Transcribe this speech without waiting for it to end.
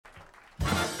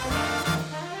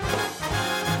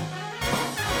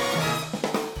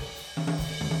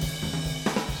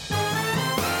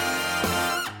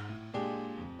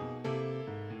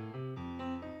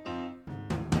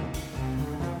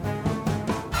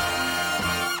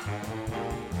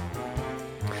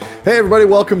Hey everybody,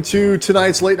 welcome to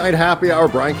tonight's late night happy hour.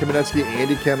 Brian Kamenetsky,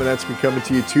 Andy Kamenetsky coming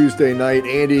to you Tuesday night.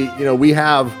 Andy, we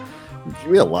have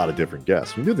a lot of different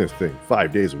guests. We do this thing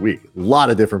 5 days a week. A lot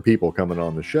of different people coming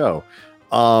on the show.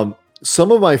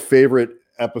 Some of my favorite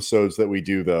episodes that we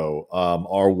do, though,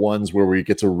 are ones where we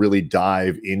get to really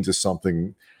dive into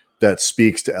something that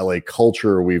speaks to LA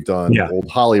culture. We've done old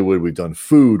Hollywood, we've done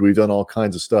food, we've done all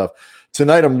kinds of stuff.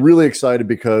 Tonight, I'm really excited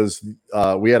because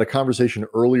we had a conversation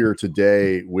earlier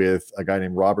today with a guy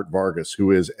named Robert Vargas,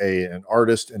 who is an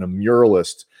artist and a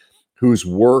muralist whose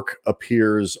work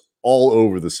appears all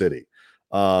over the city,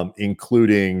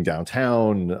 including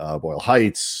downtown, Boyle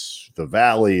Heights, the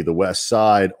Valley, the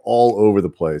Westside, all over the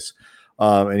place.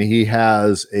 And he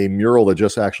has a mural that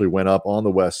just actually went up on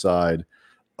the Westside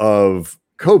of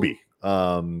Kobe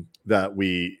that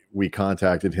we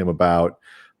contacted him about.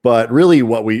 But really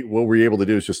what we're able to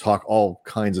do is just talk all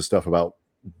kinds of stuff about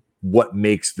what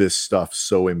makes this stuff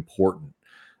so important,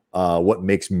 what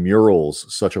makes murals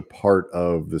such a part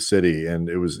of the city. And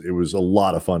it was a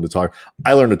lot of fun to talk.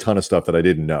 I learned a ton of stuff that I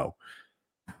didn't know.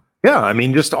 Yeah, I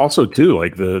mean, just also too,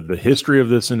 like the history of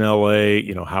this in LA,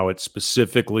 how it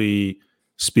specifically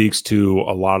speaks to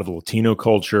a lot of the Latino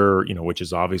culture, which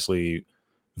is obviously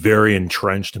very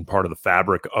entrenched and part of the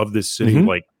fabric of this city. Mm-hmm.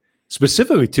 Like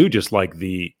specifically too, just like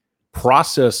the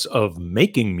process of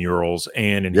making murals.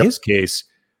 And in his case,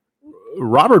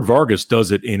 Robert Vargas does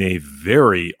it in a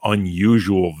very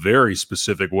unusual, very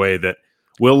specific way that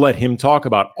we'll let him talk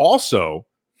about. Also,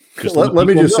 let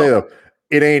me just say though,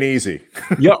 it ain't easy.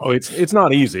 Yeah, it's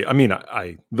not easy. I mean,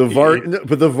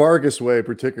 but the Vargas way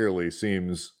particularly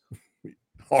seems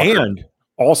hard. And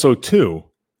also too,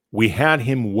 we had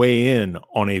him weigh in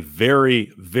on a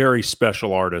very, very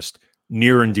special artist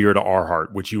near and dear to our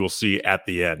heart, which you will see at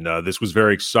the end. This was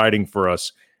very exciting for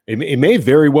us. It may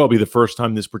very well be the first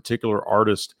time this particular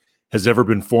artist has ever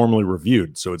been formally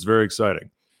reviewed. So it's very exciting.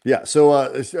 Yeah. So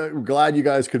I'm glad you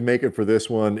guys could make it for this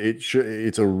one.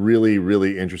 It's a really,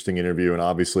 really interesting interview. And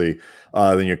obviously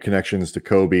then your connections to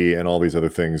Kobe and all these other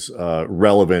things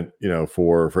relevant,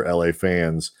 for LA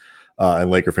fans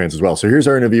and Laker fans as well. So here's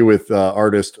our interview with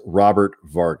artist Robert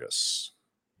Vargas.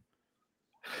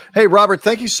 Hey, Robert,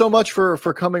 thank you so much for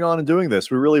coming on and doing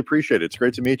this. We really appreciate it. It's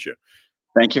great to meet you.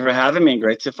 Thank you for having me.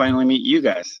 Great to finally meet you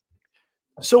guys.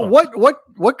 So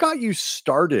what got you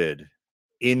started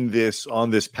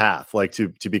on this path, like to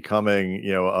becoming,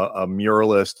 a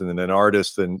muralist and an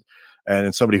artist and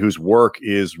somebody whose work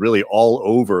is really all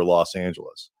over Los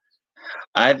Angeles?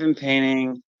 I've been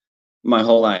painting my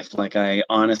whole life. Like, I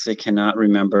honestly cannot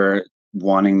remember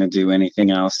wanting to do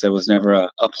anything else. There was never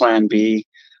a plan B.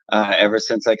 Ever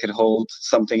since I could hold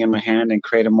something in my hand and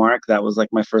create a mark, that was like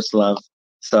my first love.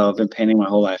 So I've been painting my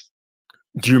whole life.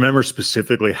 Do you remember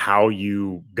specifically how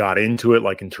you got into it,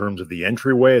 like in terms of the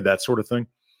entryway, that sort of thing?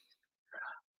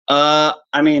 I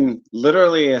mean,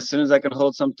 literally, as soon as I could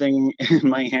hold something in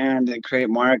my hand and create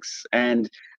marks, and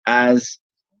as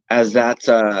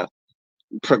that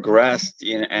progressed,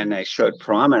 and I showed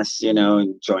promise,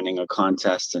 in joining a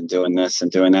contest and doing this and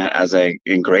doing that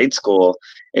in grade school,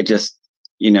 it just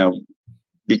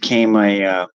became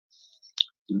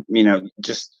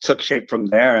just took shape from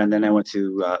there. And then I went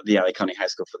to the LA County High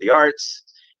School for the Arts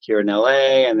here in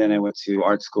LA. And then I went to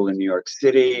art school in New York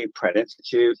City, Pratt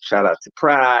Institute, shout out to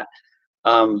Pratt.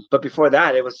 But before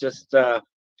that, it was just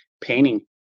painting.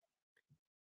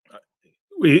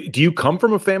 Do you come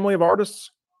from a family of artists,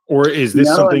 or is this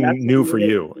something new for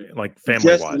you, like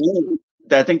family-wise?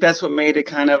 I think that's what made it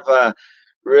kind of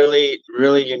really,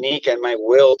 really unique. And my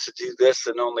will to do this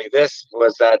and only this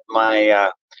was that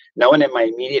no one in my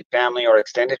immediate family or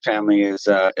extended family is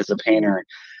a painter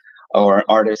or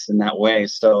artist in that way.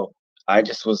 So I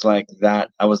just was like that.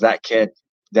 I was that kid,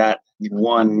 that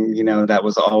one, that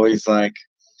was always like,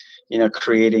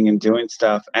 creating and doing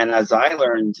stuff. And as I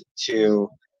learned to,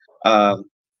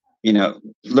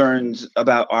 learned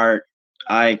about art,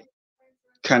 I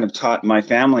kind of taught my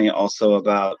family also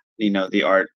about, the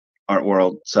art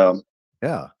world. So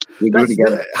yeah, we grew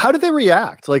together. How did they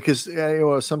react? Like, because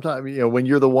sometimes when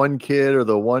you're the one kid or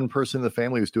the one person in the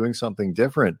family who's doing something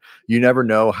different, you never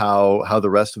know how the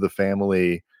rest of the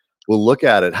family will look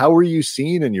at it. How were you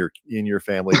seen in your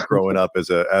family growing up as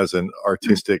an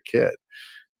artistic kid?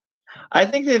 I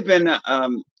think they've been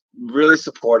really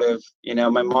supportive.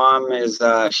 My mom is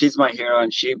she's my hero,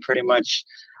 and she pretty much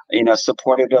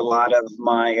supported a lot of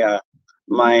my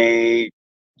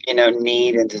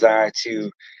need and desire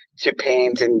to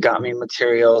paint, and got me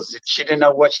materials. She didn't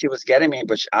know what she was getting me,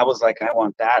 but I was like, I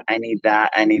want that, I need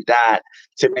that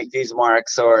to make these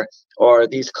marks or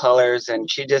these colors. And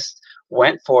she just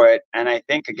went for it. And I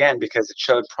think, again, because it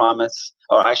showed promise,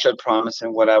 or I showed promise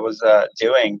in what I was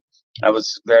doing, I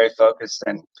was very focused,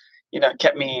 and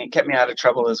kept me out of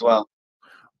trouble as well.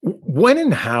 When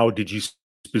and how did you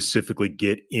specifically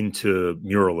get into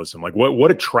muralism? Like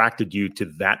what attracted you to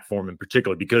that form in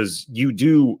particular? Because you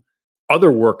do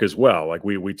other work as well. Like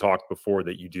we talked before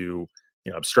that you do,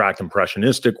 abstract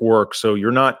impressionistic work. So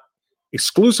you're not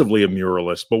exclusively a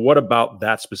muralist, but what about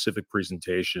that specific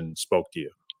presentation spoke to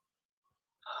you?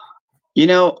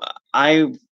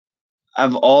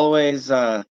 I've always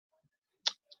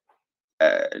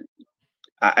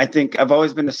I think I've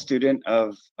always been a student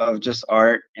of just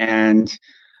art, and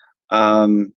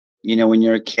when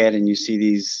you're a kid and you see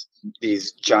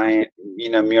these giant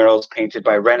murals painted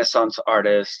by Renaissance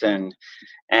artists and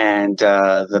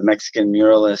the Mexican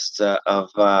muralists of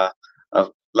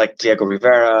like Diego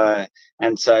Rivera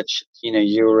and such,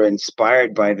 you were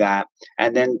inspired by that.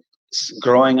 And then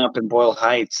growing up in Boyle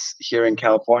Heights here in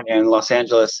California and Los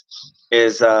Angeles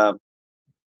is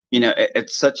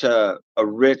it's such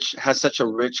has such a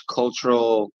rich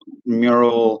cultural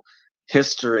mural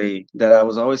history that I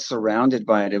was always surrounded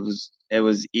by it. It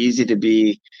was easy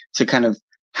to kind of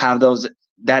have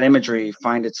that imagery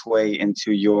find its way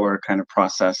into your kind of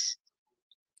process.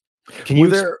 Can you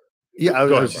there? Yeah, I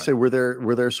was just say, were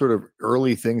there sort of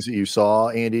early things that you saw,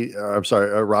 Andy? I'm sorry,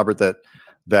 Robert,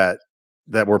 that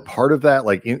were part of that,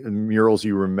 like murals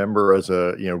you remember as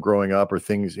growing up, or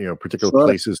things, particular Sure.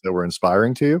 places that were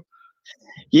inspiring to you?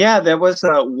 Yeah, there was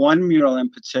one mural in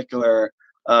particular.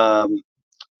 I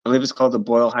believe it's called the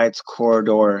Boyle Heights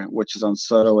Corridor, which is on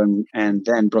Soto and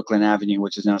then Brooklyn Avenue,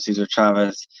 which is now Cesar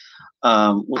Chavez,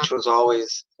 which was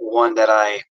always one that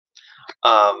I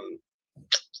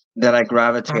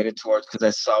gravitated towards because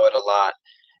I saw it a lot.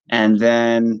 And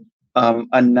then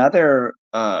another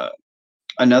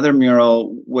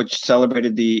mural which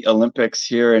celebrated the Olympics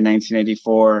here in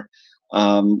 1984,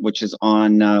 which is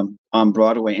on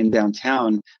Broadway in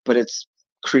downtown, but it's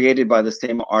created by the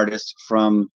same artist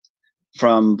from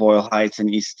Boyle Heights in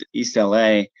East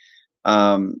LA.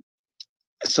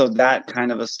 So that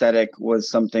kind of aesthetic was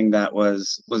something that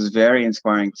was very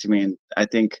inspiring to me. And I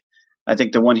think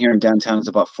the one here in downtown is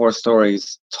about 4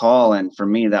 stories tall, and for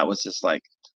me that was just like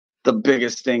the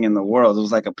biggest thing in the world. It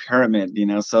was like a pyramid,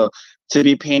 So to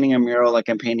be painting a mural like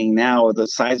I'm painting now, or the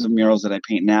size of murals that I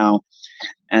paint now,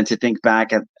 and to think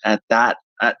back at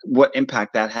what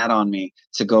impact that had on me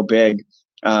to go big,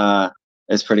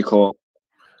 is pretty cool.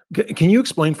 Can you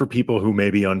explain for people who may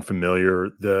be unfamiliar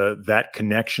that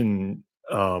connection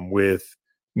with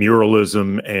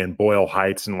muralism and Boyle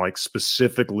Heights, and like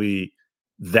specifically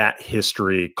that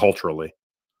history culturally?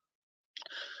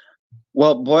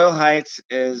 Well, Boyle Heights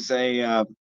is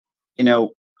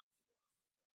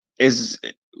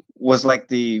was like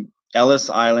the Ellis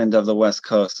Island of the West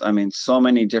Coast. I mean, so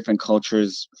many different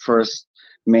cultures first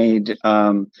made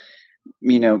their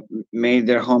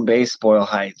home base Boyle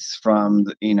Heights, from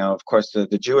of course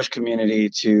the Jewish community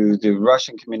to the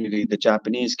Russian community, the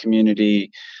Japanese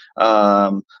community,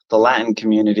 the Latin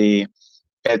community.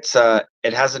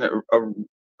 It has a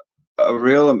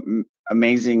real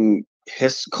amazing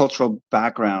cultural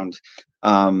background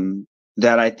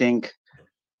that I think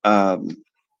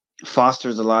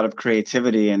fosters a lot of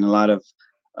creativity and a lot of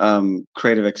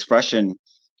creative expression.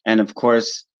 And of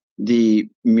course, the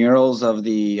murals of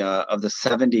the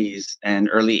 70s and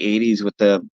early 80s with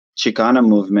the Chicana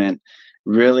movement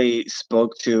really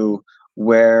spoke to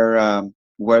where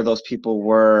those people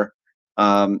were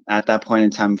at that point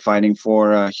in time, fighting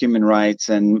for human rights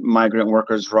and migrant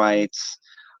workers' rights.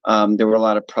 There were a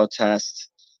lot of protests,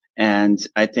 and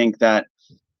I think that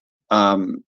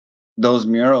those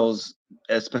murals,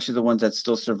 especially the ones that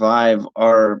still survive,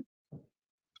 are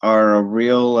a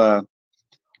real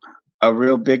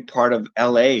big part of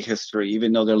LA history,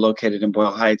 even though they're located in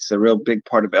Boyle Heights. A real big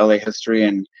part of LA history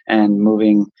and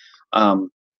moving, I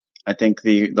think,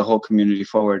 the whole community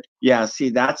forward. Yeah, see,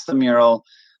 that's the mural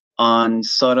on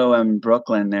Soto and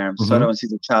Brooklyn there, mm-hmm. Soto and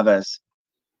Cesar Chavez.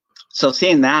 So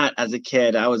seeing that as a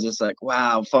kid, I was just like,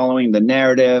 wow, following the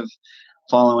narrative,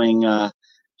 following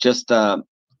there's a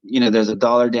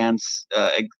dollar dance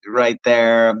right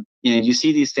there. You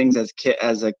see these things as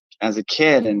a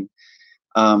kid, and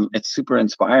it's super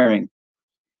inspiring.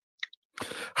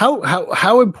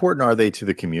 How important are they to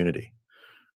the community?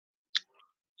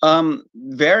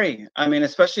 Very. I mean,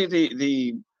 especially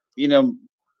the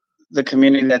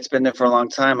community that's been there for a long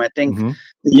time. I think mm-hmm.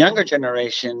 the younger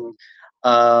generation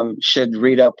should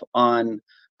read up on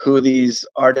who these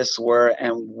artists were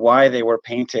and why they were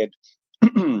painted.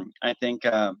 I think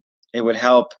it would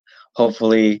help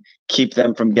hopefully keep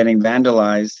them from getting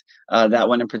vandalized. That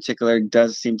one in particular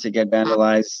does seem to get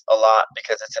vandalized a lot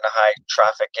because it's in a high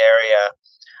traffic area.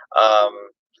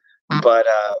 But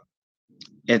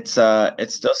it's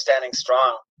still standing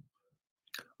strong.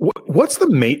 What's the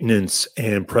maintenance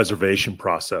and preservation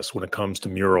process when it comes to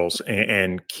murals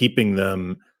and keeping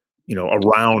them,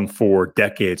 around for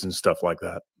decades and stuff like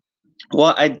that?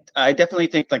 Well, I definitely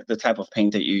think like the type of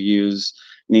paint that you use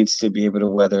needs to be able to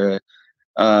weather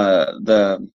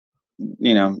the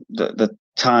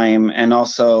time, and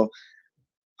also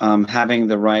having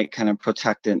the right kind of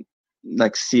protectant,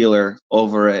 like sealer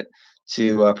over it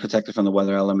to protect it from the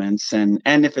weather elements. And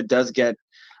if it does get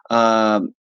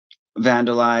vandalized,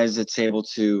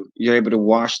 you're able to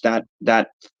wash that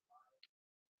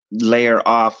layer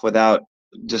off without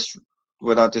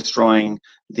destroying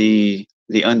the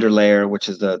underlayer, which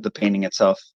is the painting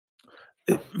itself.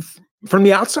 From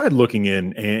the outside looking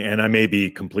in, and I may be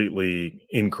completely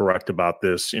incorrect about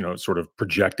this, sort of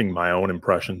projecting my own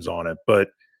impressions on it, but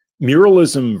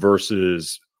muralism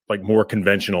versus like more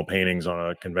conventional paintings on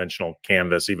a conventional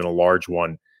canvas, even a large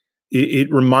one, it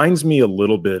reminds me a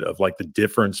little bit of like the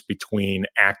difference between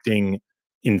acting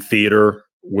in theater,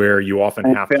 where you often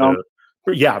have to,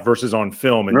 versus on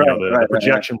film, and the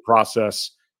projection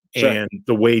process, sure, and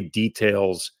the way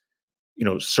details,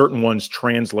 certain ones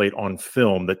translate on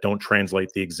film that don't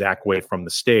translate the exact way from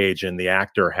the stage, and the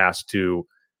actor has to,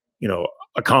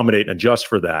 accommodate and adjust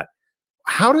for that.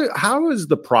 How is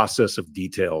the process of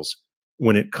details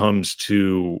when it comes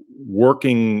to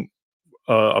working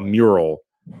a mural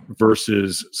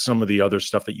versus some of the other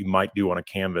stuff that you might do on a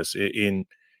canvas, in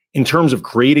terms of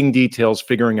creating details,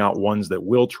 figuring out ones that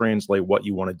will translate what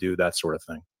you want to do, that sort of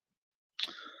thing?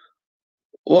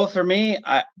 Well, for me,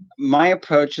 my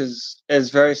approach is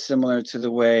very similar to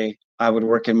the way I would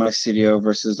work in my studio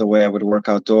versus the way I would work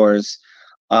outdoors.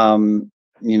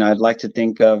 I'd like to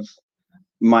think of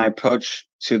my approach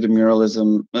to the murals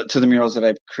that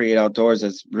I create outdoors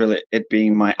as really it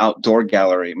being my outdoor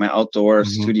gallery, my outdoor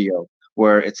studio,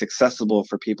 where it's accessible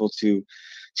for people to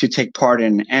take part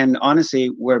in, and honestly,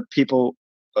 where people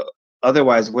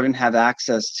otherwise wouldn't have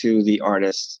access to the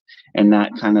artist and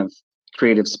that kind of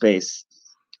creative space.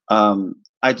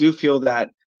 I do feel that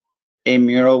a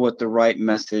mural with the right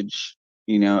message,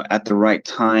 at the right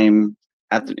time,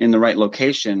 in the right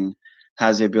location,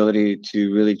 has the ability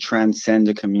to really transcend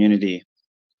a community,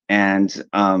 and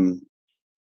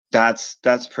that's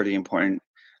pretty important,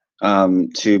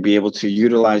 to be able to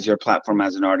utilize your platform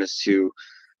as an artist to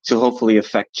hopefully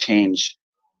affect change.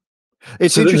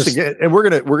 It's interesting, and we're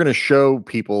gonna show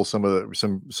people some of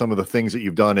the things that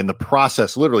you've done in the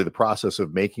process, literally the process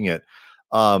of making it.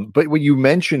 But when you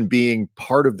mention being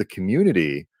part of the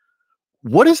community,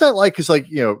 what is that like? Because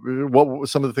what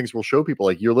some of the things we'll show people,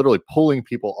 like you're literally pulling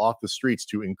people off the streets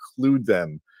to include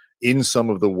them in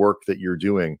some of the work that you're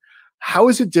doing. How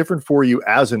is it different for you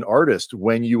as an artist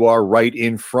when you are right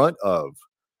in front of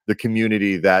the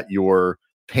community that you're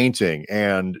painting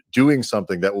and doing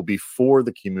something that will be for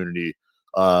the community?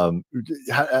 How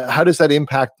does that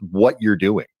impact what you're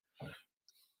doing?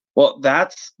 Well,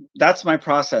 that's my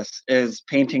process, is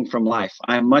painting from life.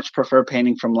 I much prefer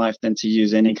painting from life than to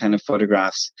use any kind of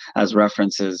photographs as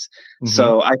references.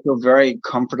 So I feel very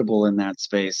comfortable in that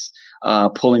space,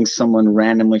 pulling someone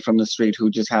randomly from the street who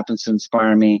just happens to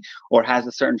inspire me, or has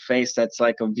a certain face that's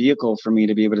like a vehicle for me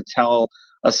to be able to tell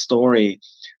a story.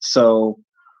 So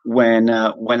when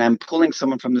I'm pulling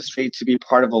someone from the street to be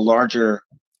part of a larger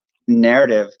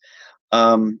narrative,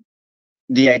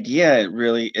 the idea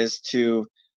really is to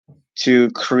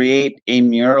create a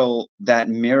mural that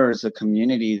mirrors a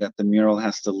community that the mural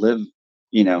has to live,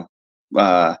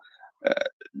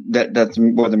 that's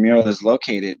where the mural is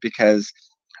located, because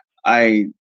I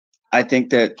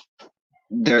think that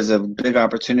there's a big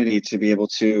opportunity to be able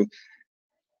to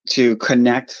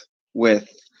connect with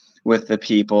the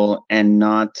people and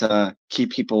not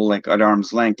keep people like at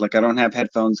arm's length. Like, I don't have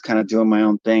headphones kind of doing my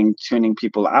own thing, tuning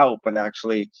people out, but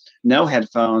actually no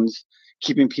headphones,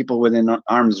 keeping people within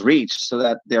arm's reach so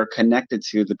that they're connected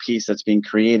to the piece that's being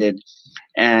created.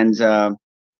 And,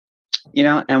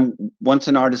 and once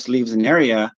an artist leaves an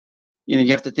area, you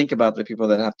have to think about the people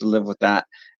that have to live with that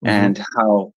and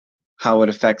how it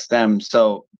affects them.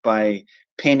 So by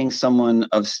painting someone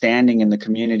of standing in the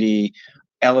community,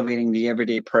 elevating the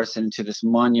everyday person to this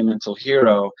monumental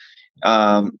hero,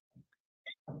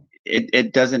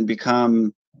 it doesn't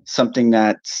become something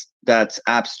that's that's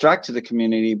abstract to the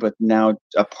community, but now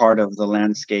a part of the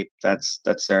landscape that's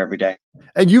there every day.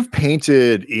 And you've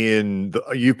painted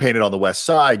you've painted on the West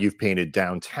Side, you've painted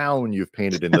downtown, you've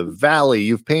painted in the Valley,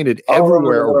 you've painted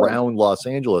everywhere around Los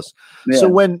Angeles. Yeah. So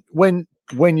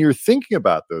when you're thinking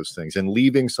about those things and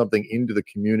leaving something into the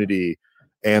community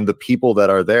and the people that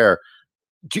are there,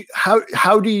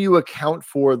 how do you account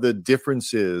for the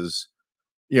differences?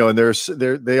 And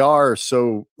they are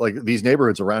so, like, these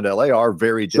neighborhoods around LA are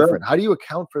very different. Sure. How do you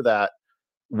account for that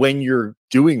when you're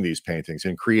doing these paintings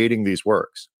and creating these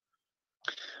works?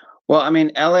 Well, I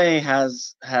mean, LA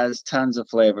has tons of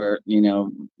flavor,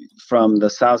 from the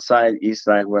South Side, East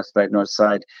Side, West Side, North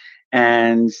Side.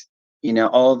 And,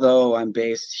 although I'm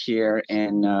based here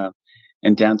in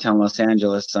downtown Los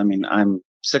Angeles, I mean, I'm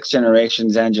 6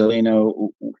 generations Angelino,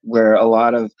 where a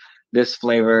lot of this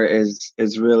flavor is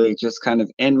really just kind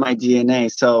of in my DNA.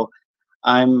 So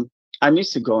I'm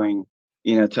used to going,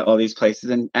 to all these places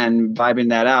and vibing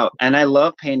that out. And I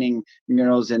love painting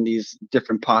murals in these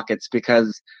different pockets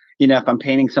because, if I'm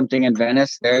painting something in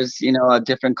Venice, there's, a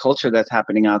different culture that's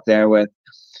happening out there with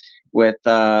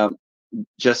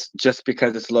just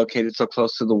because it's located so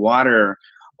close to the water,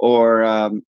 or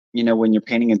when you're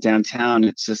painting it downtown,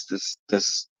 it's just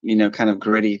this kind of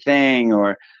gritty thing,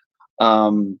 or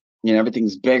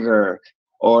everything's bigger,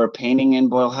 or painting in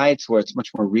Boyle Heights where it's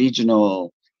much more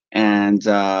regional. And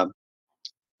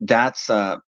that's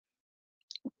I'm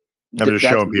just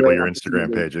showing people your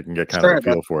Instagram page. You can get kind of a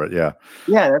feel for it. Yeah.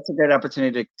 Yeah, that's a great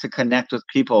opportunity to connect with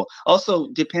people. Also,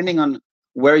 depending on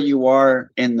where you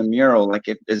are in the mural, like,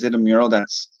 is it a mural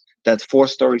that's 4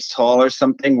 stories tall or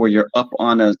something, where you're up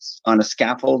on a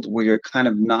scaffold where you're kind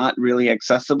of not really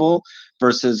accessible,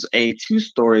 versus a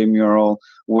 2-story mural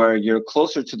where you're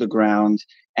closer to the ground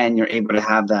and you're able to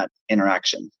have that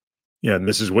interaction. Yeah, and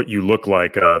this is what you look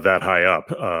like that high up.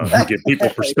 Give people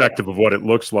perspective of what it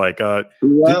looks like.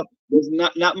 There's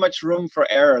not much room for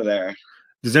error there.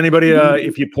 Does anybody,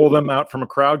 if you pull them out from a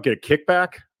crowd, get a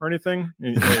kickback or anything?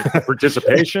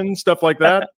 Participation, stuff like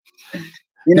that?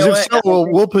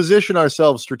 We'll position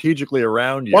ourselves strategically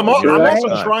around you. Well,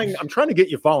 I'm trying to get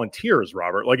you volunteers,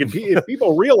 Robert. Like, if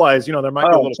people realize, there might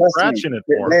be a little scratch in it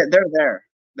for them. They're there.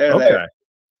 They're there.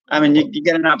 I mean, you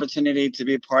get an opportunity to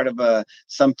be part of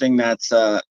something that's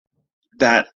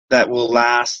that will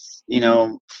last,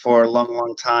 for a long,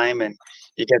 long time, and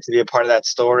you get to be a part of that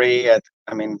story. I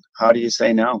mean, how do you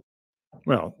say no?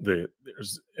 Well,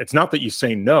 it's not that you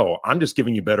say no. I'm just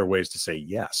giving you better ways to say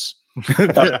yes.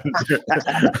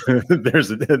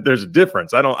 There's a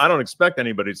difference. I don't expect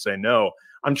anybody to say no.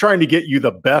 I'm trying to get you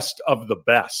the best of the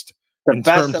best in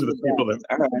terms of the people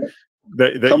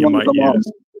that you might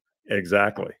use.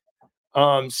 Exactly.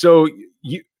 So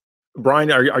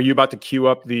Brian, are you about to queue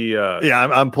up the? Yeah,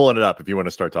 I'm pulling it up. If you want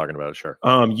to start talking about it, sure.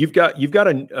 You've got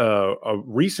a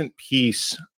recent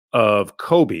piece of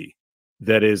Kobe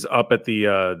that is up at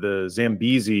the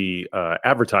Zambezi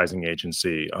advertising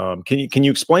agency. Can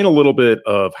you explain a little bit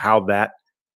of how that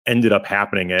ended up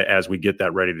happening as we get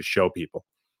that ready to show people?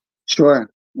 Sure.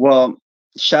 Well,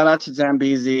 shout out to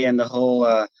Zambezi and the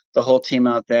whole team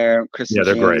out there. Chris, yeah,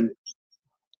 they're great.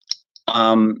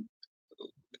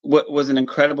 What was an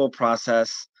incredible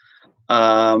process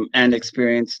and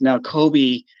experience. Now,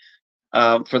 Kobe,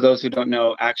 for those who don't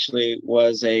know, actually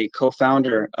was a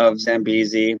co-founder of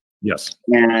Zambezi. Yes.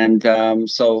 And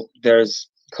so there's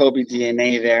Kobe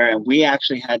DNA there. And we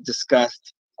actually had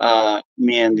discussed,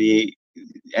 me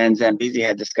and Zambezi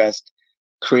had discussed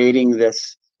creating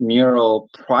this mural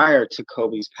prior to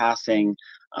Kobe's passing.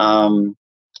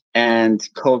 And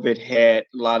COVID hit,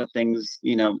 a lot of things,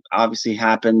 obviously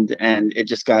happened, and it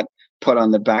just got put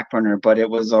on the back burner, but it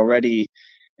was already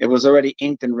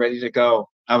inked and ready to go.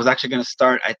 I was actually going to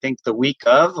start, I think, the week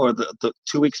of, or the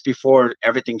 2 weeks before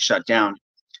everything shut down.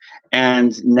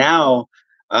 And now,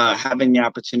 having the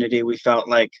opportunity, we felt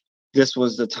like this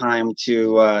was the time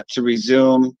to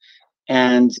resume.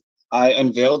 And I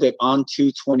unveiled it on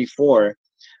 2/24,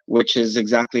 which is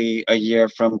exactly a year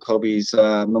from Kobe's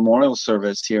memorial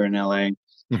service here in LA.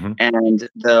 Mm-hmm. And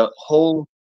the whole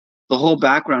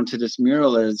background to this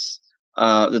mural is,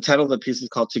 the title of the piece is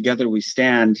called "Together We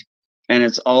Stand," and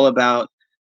it's all about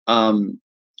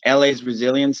LA's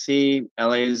resiliency,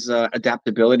 LA's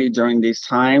adaptability during these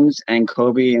times, and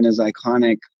Kobe and his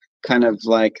iconic kind of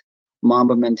like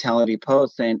Mamba mentality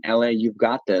pose saying, "LA, you've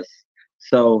got this."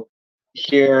 So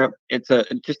here it's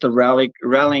just a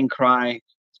rallying cry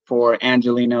for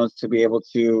Angelinos to be able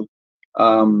to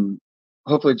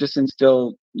hopefully just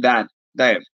instill that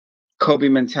Kobe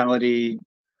mentality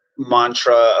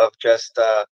mantra of just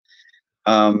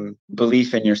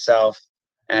belief in yourself.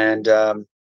 And I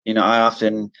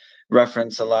often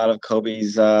reference a lot of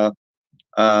Kobe's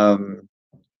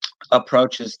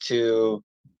approaches to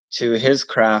his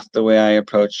craft the way I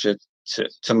approach it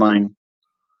to mine.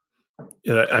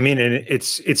 I mean, and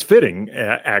it's fitting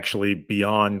actually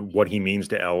beyond what he means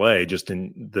to LA, just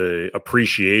in the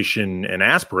appreciation and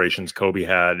aspirations Kobe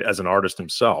had as an artist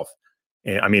himself.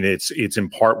 And I mean, it's in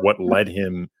part what led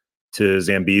him to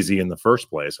Zambezi in the first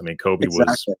place. I mean, Kobe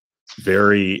was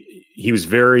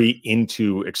very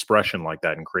into expression like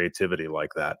that and creativity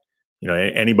like that. You know,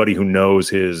 anybody who knows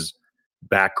his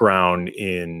background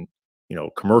in, you know,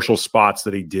 commercial spots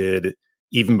that he did,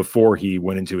 even before he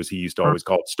went into, as he used to always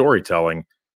call it, storytelling,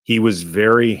 he was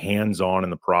very hands-on in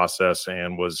the process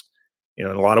and was, you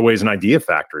know, in a lot of ways an idea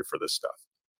factory for this stuff.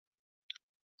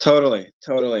 Totally.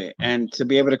 And to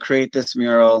be able to create this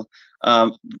mural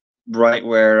right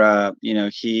where, you know,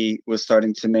 he was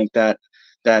starting to make that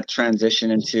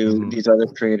transition into these other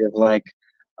creative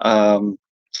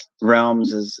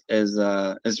realms is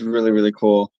really, really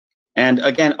cool. And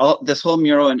again, this whole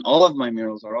mural and all of my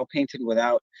murals are all painted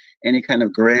without any kind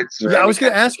of grids. Yeah, I was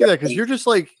going to ask you that, because you're just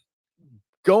like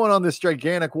going on this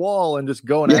gigantic wall and just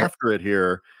going after it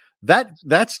here.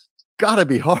 That's got to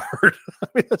be hard. I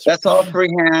mean, that's all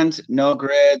freehand, no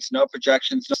grids, no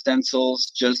projections, no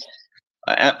stencils, just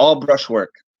all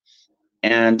brushwork.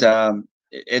 And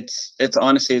it's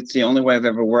honestly, it's the only way I've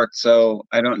ever worked. So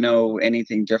I don't know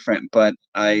anything different, but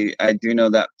I do know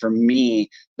that for me,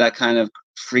 that kind of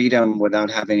freedom without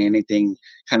having anything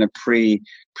kind of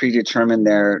predetermined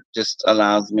there just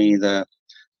allows me the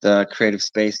creative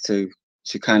space to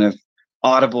kind of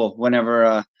audible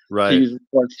whenever to use the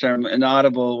sports term, and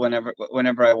audible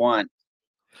whenever I want.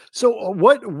 So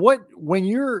what when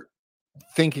you're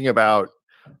thinking about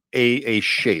a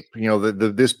shape, you know,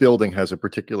 this building has a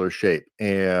particular shape,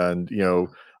 and you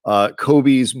know,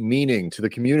 Kobe's meaning to the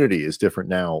community is different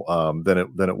now than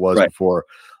it was before.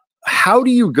 How do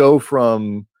you go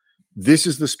from this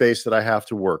is the space that I have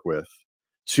to work with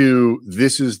to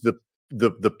this is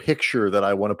the picture that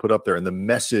I want to put up there and the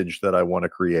message that I want to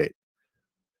create?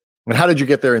 And how did you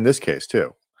get there in this case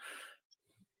too?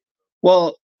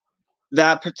 Well,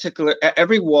 that particular,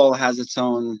 every wall has its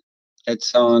own,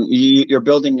 you're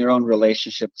building your own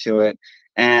relationship to it.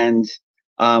 And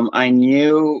I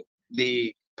knew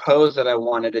the pose that I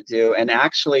wanted to do, and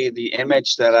actually the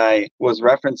image that I was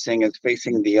referencing is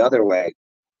facing the other way.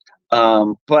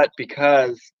 But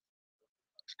because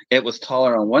it was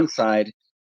taller on one side,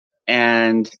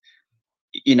 and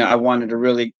you know, I wanted to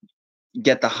really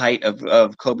get the height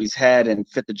of Kobe's head and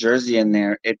fit the jersey in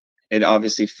there, it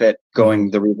obviously fit going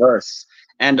the reverse.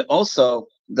 And also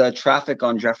the traffic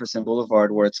on Jefferson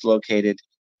Boulevard, where it's located,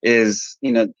 is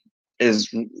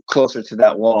closer to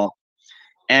that wall.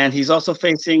 And he's also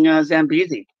facing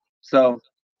Zambezi. So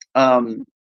I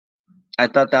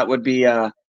thought that would be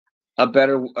a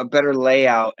better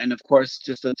layout. And of course,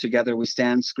 just the Together We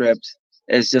Stand script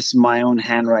is just my own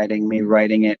handwriting, me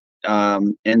writing it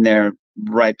in there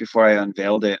right before I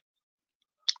unveiled it.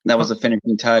 That was a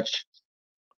finishing touch.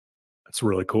 That's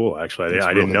really cool. Actually,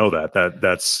 I didn't know that.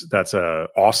 That's a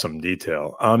awesome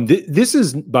detail. This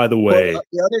is, by the way,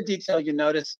 the other detail you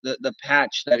notice, the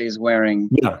patch that he's wearing.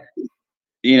 Yeah.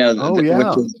 You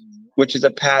know, which is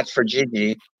a patch for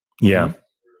Gigi. Yeah.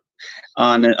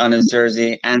 On his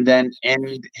jersey, and then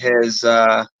in his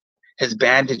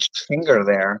bandaged finger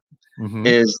there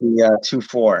is the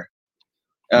 2-4.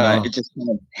 It's just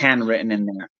kind of handwritten in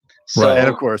there. So, and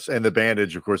of course, the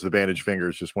bandage finger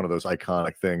is just one of those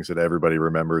iconic things that everybody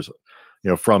remembers, you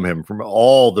know, from him, from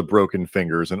all the broken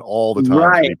fingers and all the times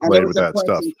that he played with that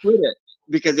stuff.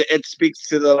 Because it speaks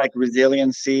to the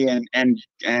resiliency and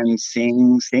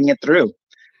seeing it through.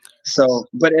 So,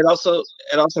 but it also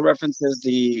references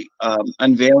the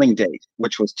unveiling date,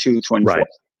 which was 2/24. Right.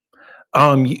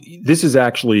 This is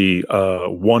actually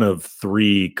one of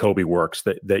 3 Kobe works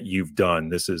that you've done.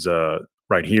 This is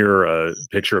right here, a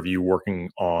picture of you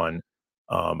working on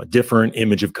a different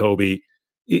image of Kobe.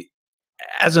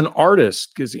 As an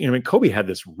artist, because Kobe had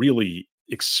this really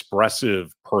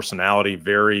expressive personality,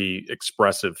 very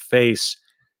expressive face.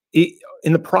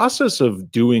 In the process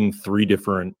of doing 3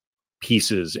 different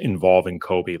pieces involving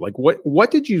Kobe,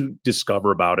 what did you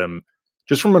discover about him,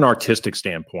 just from an artistic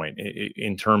standpoint,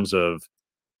 in terms of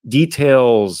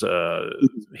details,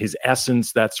 his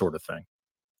essence, that sort of thing?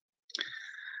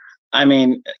 I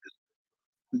mean,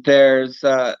 there's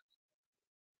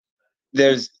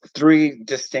 3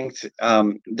 distinct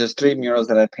there's 3 murals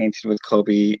that I painted with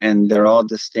Kobe, and they're all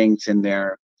distinct in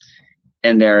their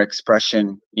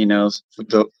expression. You know,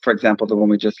 for example, the one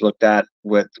we just looked at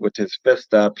with his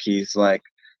fist up, he's like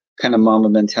kind of Mamba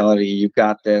mentality, you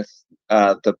got this.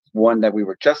 the one that we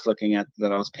were just looking at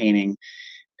that I was painting,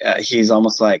 he's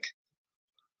almost like,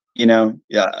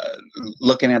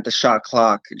 looking at the shot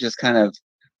clock, just kind of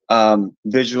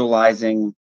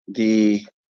visualizing the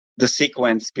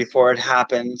sequence before it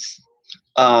happens.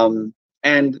 And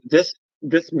this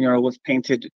mural was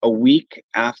painted a week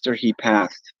after he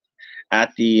passed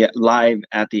at the LA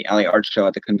Art Show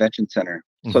at the convention center.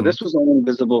 So this was only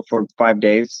visible for 5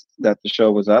 days that the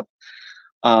show was up,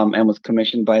 and was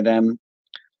commissioned by them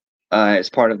as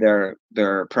part of their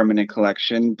permanent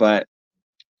collection. But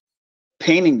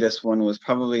painting this one was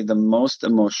probably the most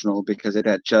emotional because it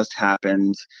had just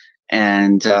happened,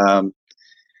 and there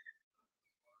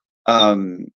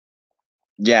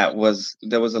was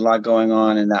a lot going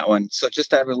on in that one. So just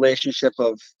that relationship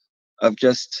of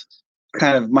just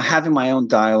kind of having my own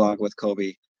dialogue with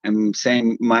Kobe and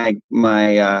saying my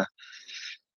way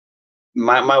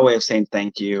of saying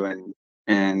thank you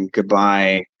and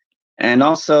goodbye, and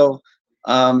also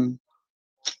to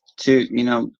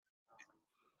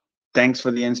thanks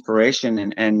for the inspiration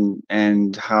and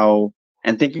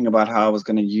thinking about how I was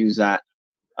going to use that,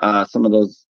 some of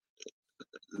the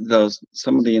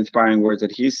inspiring words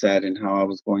that he said, and how I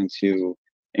was going to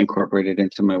incorporate it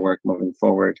into my work moving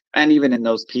forward, and even in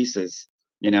those pieces.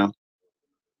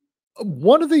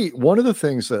 One of the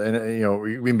things that, and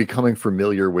in becoming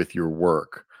familiar with your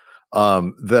work,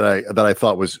 that I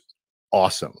thought was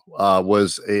awesome,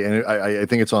 and I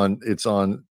think it's on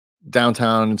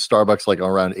downtown Starbucks, like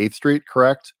around 8th Street,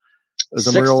 correct? There's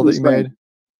a mural that you made.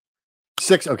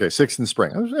 6th and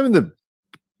Spring. I was in the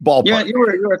ballpark. Yeah, you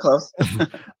were close.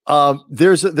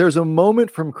 There's a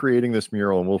moment from creating this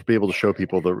mural, and we'll be able to show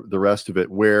people the rest of it,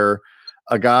 where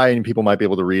a guy, and people might be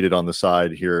able to read it on the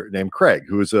side here, named Craig,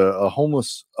 who is a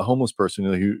homeless person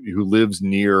who lives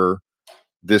near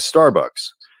this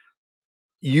Starbucks.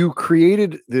 You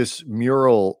created this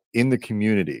mural in the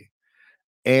community,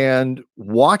 and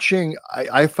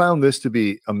I found this to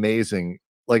be amazing.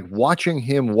 Like watching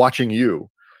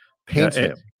you paint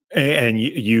him. And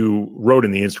you wrote in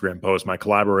the Instagram post, my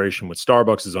collaboration with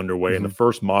Starbucks is underway. And the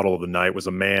first model of the night was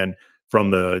a man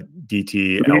from the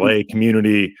DT LA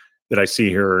community that I see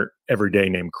here every day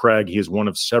named Craig. He is one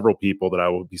of several people that I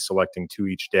will be selecting 2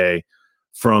 each day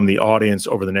from the audience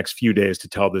over the next few days to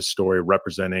tell this story,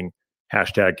 representing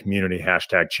 #community,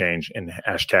 #change, and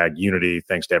 #unity.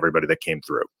 Thanks to everybody that came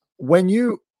through. When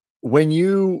you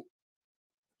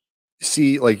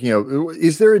see,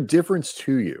 is there a difference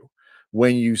to you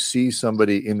when you see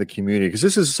somebody in the community? Because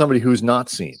this is somebody who's not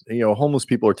seen. Homeless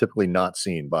people are typically not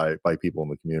seen by people in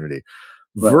the community.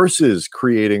 Right. Versus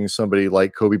creating somebody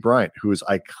like Kobe Bryant, who is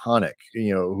iconic,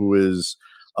 who is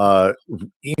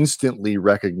instantly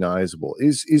recognizable.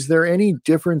 Is there any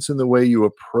difference in the way you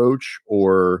approach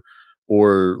or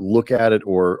look at it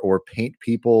or paint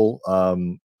people?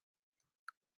 Kind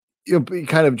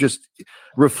of just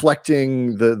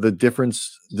reflecting the different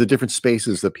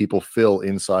spaces that people fill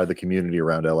inside the community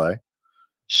around LA.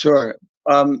 Sure.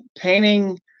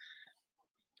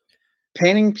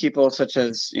 Painting people such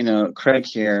as Craig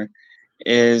here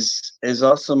is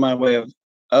also my way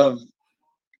of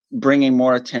bringing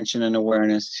more attention and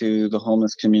awareness to the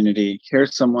homeless community.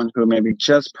 Here's someone who maybe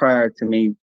just prior to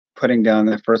me putting down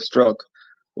their first stroke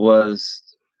was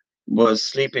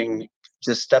sleeping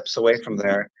just steps away from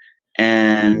there,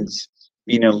 and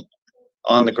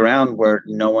on the ground where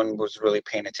no one was really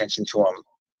paying attention to him.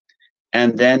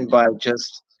 And then by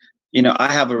just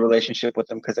I have a relationship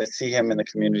with him because I see him in the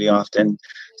community often,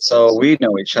 so we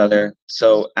know each other.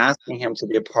 So asking him to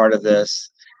be a part of this,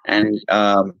 and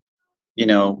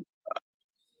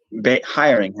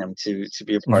hiring him to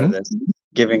be a part of this,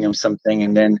 giving him something,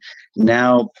 and then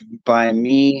now by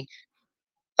me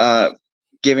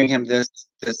giving him this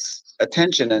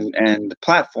attention and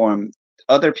platform,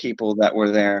 other people that were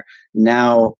there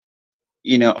now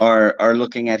are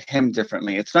looking at him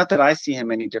differently. It's not that I see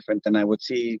him any different than I would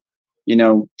see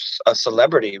a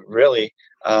celebrity, really.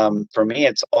 For me,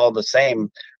 it's all the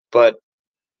same. But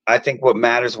I think what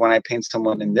matters when I paint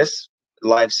someone in this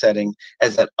live setting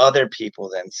is that other people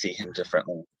then see him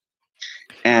differently,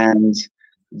 and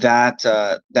that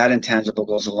intangible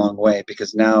goes a long way,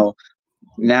 because now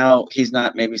he's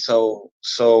not maybe so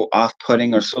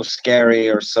off-putting or so scary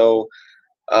or so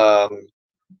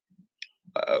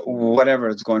whatever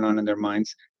is going on in their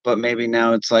minds. But maybe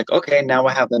now it's like, okay, now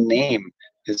I have the name.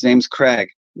 His name's Craig.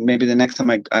 Maybe the next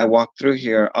time I walk through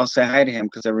here, I'll say hi to him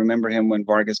because I remember him when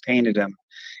Vargas painted him.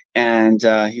 And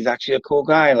he's actually a cool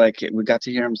guy. Like, we got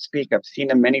to hear him speak. I've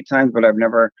seen him many times, but I've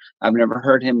never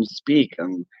heard him speak.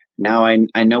 And now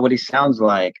I know what he sounds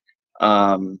like.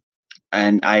 And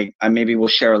I maybe will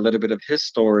share a little bit of his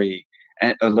story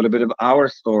a little bit of our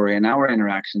story and our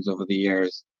interactions over the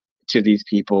years to these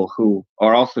people who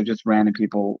are also just random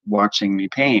people watching me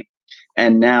paint.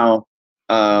 And now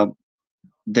the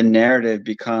narrative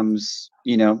becomes,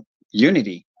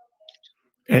 unity.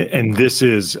 And this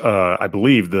is, I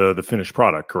believe, the finished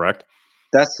product, correct?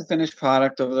 That's the finished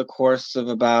product over the course of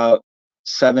about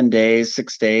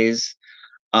 6 days,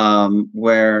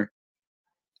 where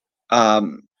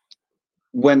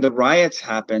when the riots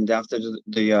happened after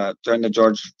during the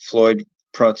George Floyd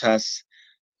protests,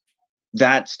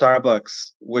 that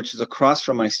Starbucks, which is across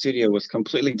from my studio, was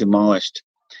completely demolished.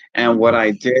 And what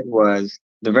I did was,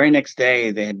 the very next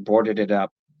day, they had boarded it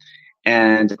up.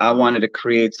 And I wanted to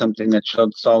create something that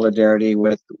showed solidarity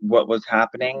with what was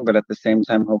happening, but at the same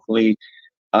time, hopefully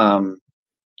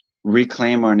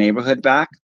reclaim our neighborhood back.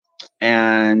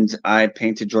 And I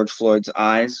painted George Floyd's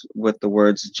eyes with the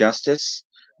words justice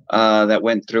that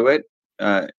went through it.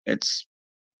 It's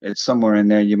somewhere in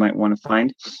there you might want to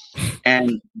find.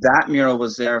 And that mural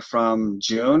was there from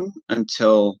June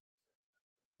until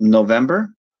November.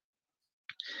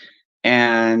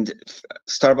 And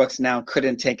Starbucks now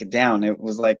couldn't take it down. It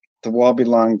was like the wall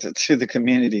belonged to the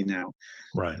community now.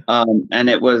 Right. And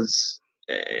it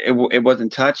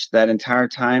wasn't touched that entire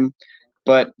time.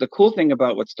 But the cool thing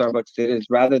about what Starbucks did is,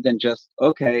 rather than just,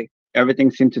 okay, everything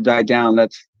seemed to die down,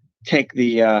 let's take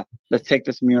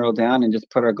this mural down and just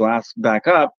put our glass back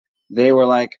up, they were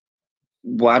like,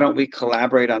 why don't we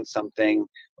collaborate on something?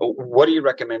 What do you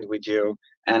recommend we do?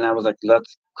 And I was like,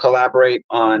 let's collaborate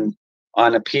on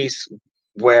a piece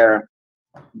where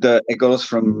it goes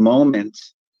from moment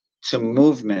to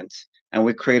movement, and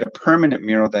we create a permanent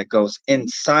mural that goes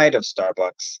inside of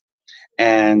Starbucks,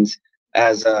 and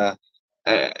as a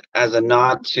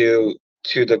nod to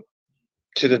the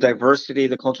diversity,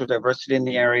 the cultural diversity in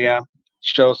the area,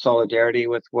 show solidarity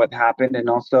with what happened. And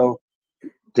also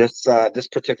this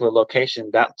particular location,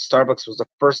 that Starbucks was the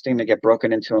first thing to get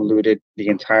broken into and looted the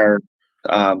entire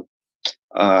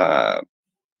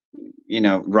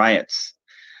riots.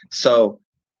 So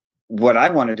what I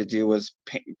wanted to do was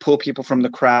pull people from the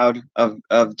crowd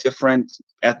of different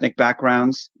ethnic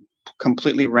backgrounds,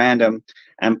 completely random,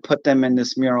 and put them in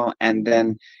this mural, and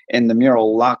then in the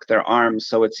mural lock their arms,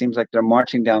 so it seems like they're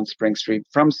marching down Spring Street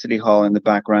from City Hall in the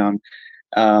background,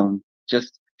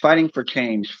 just fighting for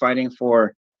change, fighting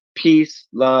for peace,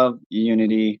 love,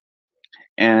 unity,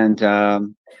 and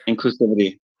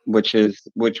inclusivity, which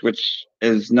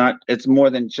is not, it's more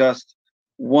than just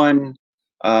one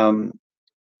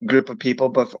group of people,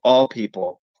 but for all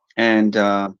people. And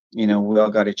we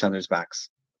all got each other's backs.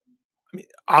 I mean,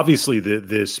 obviously,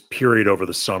 this period over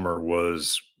the summer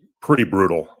was pretty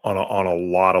brutal on a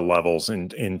lot of levels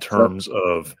in terms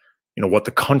of what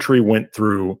the country went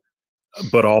through,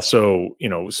 but also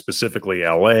specifically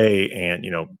LA, and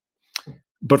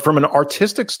but from an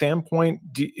artistic standpoint,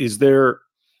 is there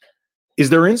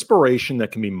inspiration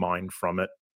that can be mined from it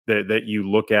that you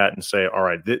look at and say, all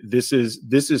right, this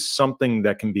is something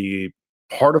that can be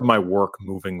part of my work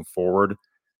moving forward?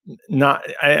 Not,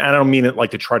 I don't mean it like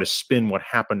to try to spin what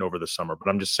happened over the summer, but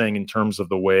I'm just saying in terms of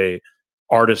the way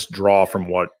artists draw from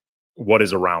what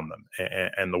is around them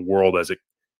and the world as it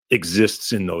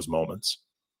exists in those moments.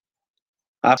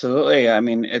 Absolutely. I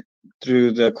mean,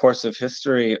 through the course of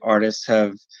history, artists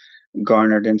have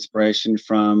garnered inspiration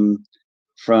from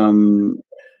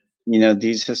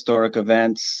these historic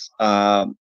events,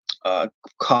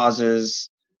 causes,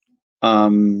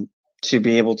 to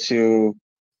be able to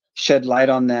shed light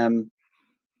on them.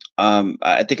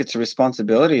 I think it's a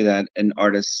responsibility that an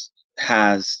artist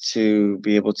has to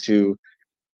be able to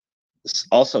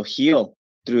also heal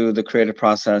through the creative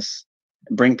process,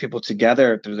 bring people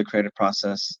together through the creative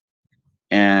process,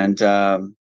 and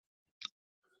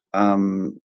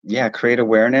create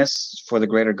awareness for the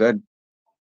greater good.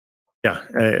 Yeah,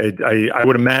 I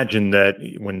would imagine that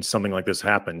when something like this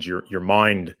happens, your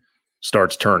mind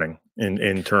starts turning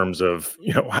in terms of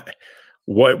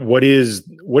what is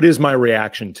my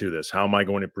reaction to this? How am I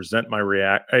going to present my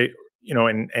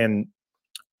and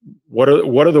what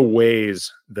are the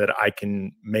ways that I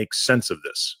can make sense of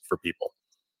this for people?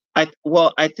 I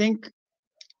think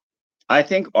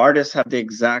artists have the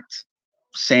exact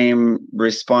same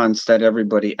response that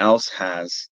everybody else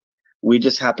has. We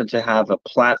just happen to have a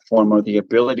platform or the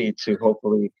ability to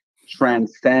hopefully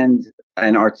transcend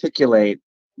and articulate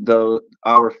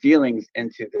our feelings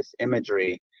into this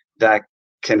imagery that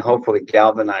can hopefully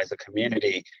galvanize a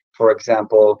community. For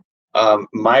example,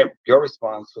 your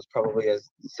response was probably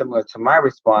as similar to my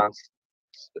response,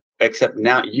 except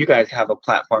now you guys have a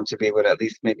platform to be able to at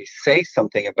least maybe say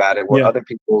something about it, where other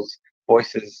people's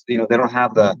voices, they don't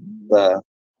have the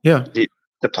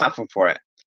the platform for it.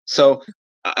 So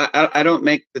I don't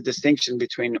make the distinction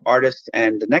between artists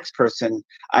and the next person.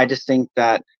 I just think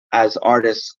that as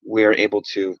artists, we're able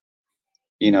to,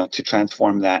 to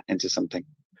transform that into something.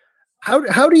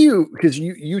 How do you, because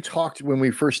you talked when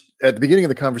we first, at the beginning of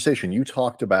the conversation, you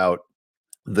talked about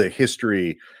the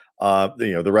history,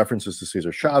 the references to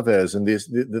Cesar Chavez and it's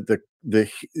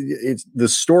the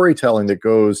storytelling that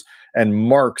goes and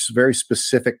marks very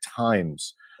specific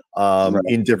times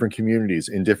in different communities,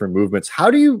 in different movements. How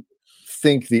do you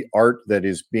think the art that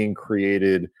is being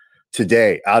created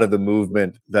today out of the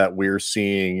movement that we're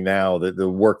seeing now, the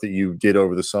work that you did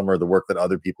over the summer, the work that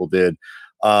other people did,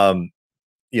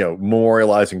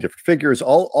 memorializing different figures,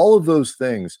 all of those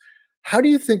things, how do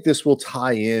you think this will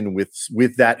tie in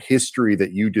with that history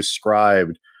that you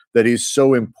described that is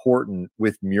so important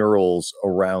with murals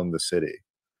around the city?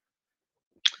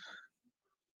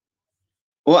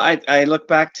 Well, I look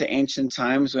back to ancient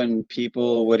times when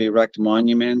people would erect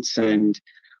monuments and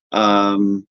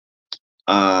to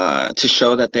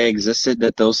show that they existed,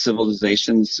 that those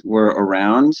civilizations were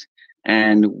around.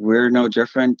 And we're no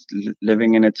different,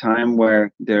 living in a time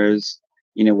where there's,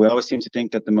 we always seem to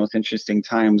think that the most interesting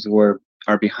times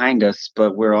are behind us,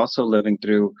 but we're also living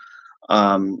through,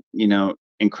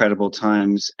 incredible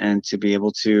times. And to be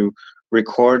able to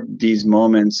record these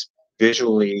moments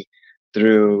visually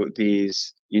through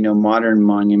these, modern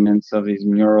monuments of these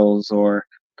murals or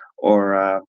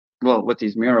with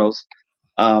these murals,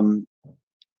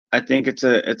 I think it's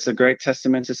a great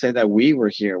testament to say that we were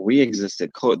here, we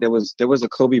existed. There was a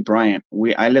Kobe Bryant.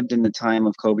 I lived in the time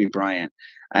of Kobe Bryant,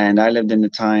 and I lived in the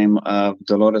time of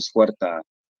Dolores Huerta,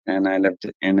 and I lived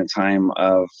in the time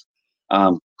of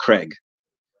Craig.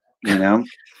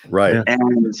 Right.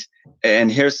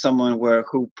 And here's someone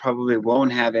who probably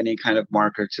won't have any kind of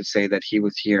marker to say that he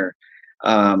was here.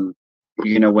 When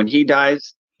he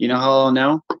dies, how I'll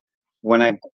know? When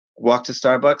I walk to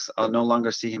Starbucks, I'll no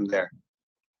longer see him there.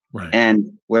 Right.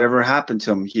 And whatever happened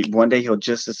to him, one day he'll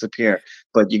just disappear.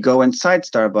 But you go inside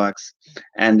Starbucks,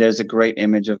 and there's a great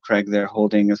image of Craig there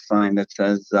holding a sign that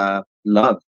says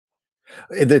love.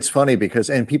 It's funny because,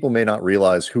 and people may not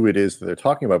realize who it is that they're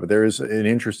talking about, but there is an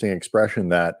interesting expression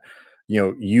that,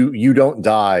 you don't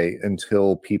die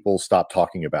until people stop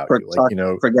talking about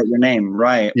you. Forget your name,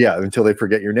 right? Yeah, until they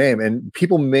forget your name. And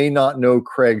people may not know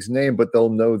Craig's name, but they'll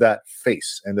know that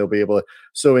face, and they'll be able to.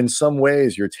 So in some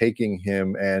ways, you're taking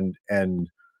him and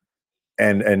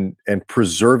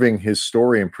preserving his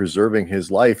story and preserving his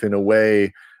life in a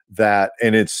way that,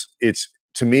 and it's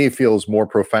to me feels more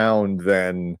profound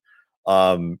than.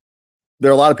 There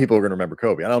are a lot of people who are going to remember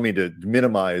Kobe. I don't mean to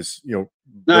minimize,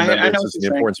 remembrances and the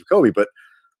importance of Kobe, but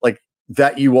like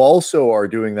that you also are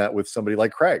doing that with somebody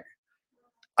like Craig,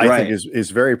 I think is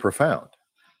very profound.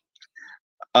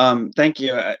 Thank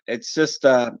you. It's just,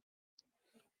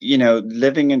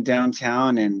 living in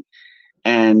downtown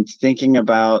and thinking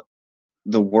about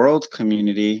the world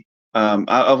community.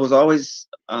 I was always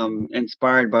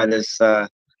inspired by this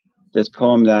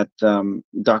poem that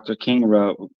Dr. King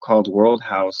wrote called World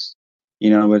House.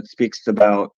 It speaks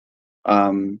about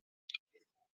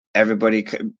everybody,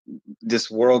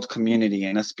 this world community,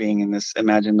 and us being in this,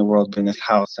 imagine the world being this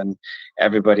house, and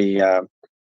everybody,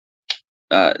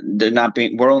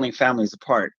 we're only families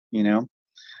apart,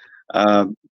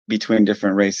 between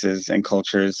different races and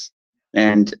cultures.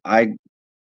 And I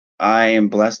am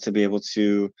blessed to be able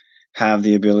to have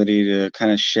the ability to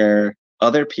kind of share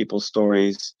other people's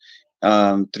stories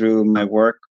through my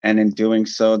work. And in doing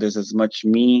so, there's as much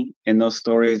me in those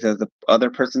stories as the other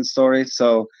person's stories.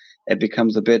 So it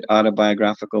becomes a bit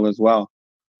autobiographical as well.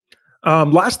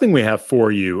 Last thing we have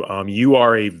for you, you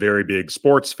are a very big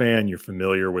sports fan. You're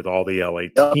familiar with all the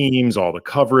LA teams, all the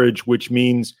coverage, which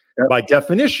means by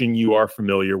definition, you are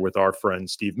familiar with our friend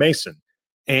Steve Mason.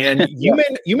 And you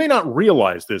may not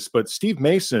realize this, but Steve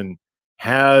Mason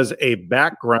has a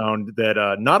background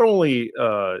that not only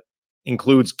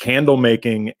includes candle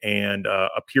making and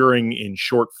appearing in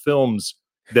short films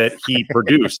that he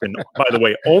produced. And by the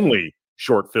way, only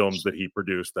short films that he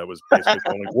produced. That was basically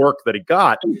the only work that he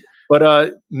got.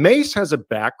 But Mace has a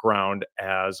background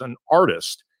as an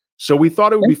artist. So we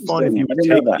thought it would be fun if you would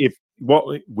take,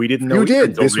 we didn't know. You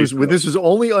did. This was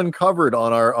only uncovered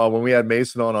on our, when we had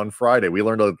Mason on Friday. We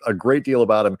learned a great deal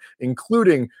about him,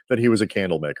 including that he was a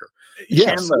candle maker.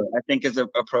 Yes. Chandler, I think is an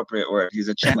appropriate word. He's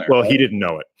a chandler. Well, he didn't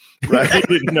know it. Right? He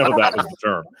didn't know that was the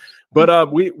term.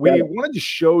 But we wanted to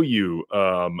show you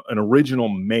an original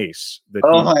mace that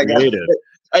he created. God.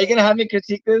 Are you going to have me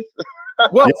critique this?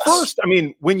 Well, first, I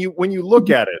mean, when you look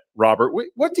at it, Robert,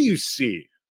 what do you see?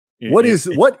 What is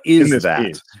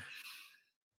that?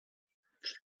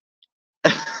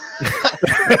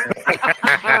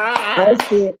 I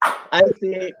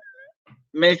see,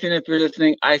 Mason, if you're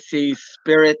listening, I see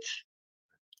spirit,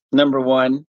 number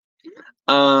one.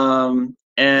 And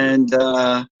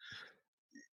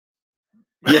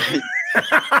yeah,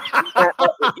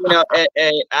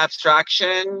 a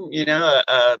abstraction,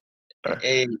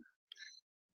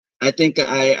 I think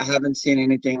I haven't seen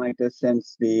anything like this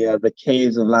since the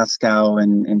caves of Lascaux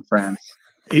in France.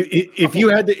 If you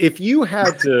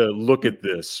had to look at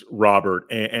this, Robert,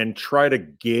 and try to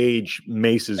gauge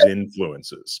Mace's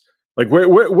influences, like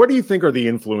what do you think are the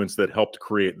influence that helped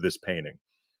create this painting?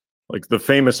 Like the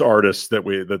famous artists that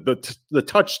the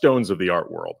touchstones of the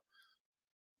art world.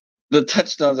 The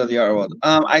touchstones of the art world.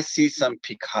 I see some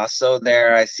Picasso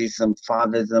there. I see some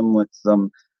Fauvism with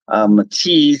some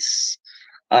Matisse.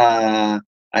 I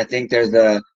think there's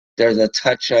a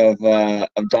touch of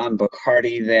Don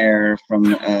Bacardi there from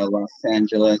Los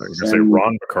Angeles. I was gonna say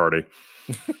Ron Bacardi.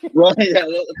 Well, yeah,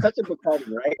 a touch of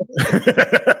Bacardi, right?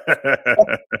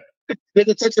 There's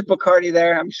a touch of Bacardi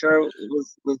there. I'm sure it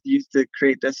was used to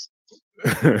create this.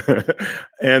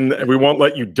 And we won't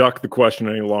let you duck the question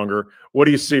any longer. What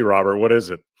do you see, Robert? What is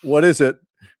it? What is it?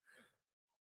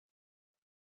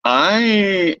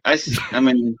 I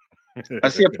mean, I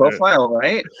see a profile,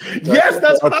 right? Yes,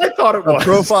 that's what I thought it was. A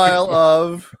profile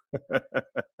of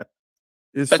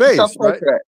his face, right?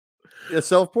 A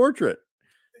self-portrait.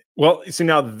 Well, see,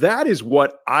 now that is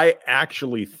what I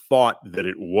actually thought that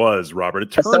it was, Robert.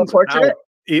 It turns a self-portrait?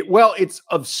 out it's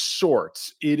of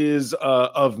sorts. It is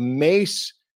of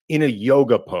Mace in a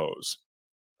yoga pose.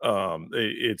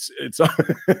 It's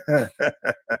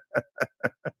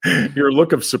your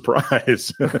look of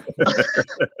surprise.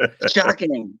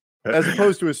 Shocking. As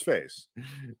opposed to his face.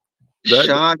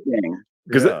 Shocking.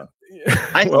 Because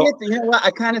I see it. You know what?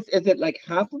 Is it like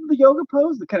half of the yoga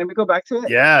pose? Can we go back to it?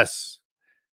 Yes.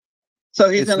 So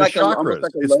he's in like almost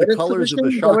like a it's the colors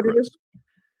position? of the chakras.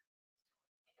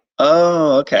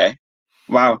 Oh, okay.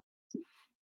 Wow.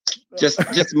 Just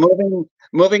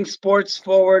moving sports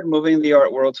forward, moving the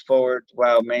art world forward.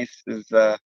 Wow, Mace is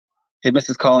he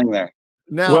misses calling there.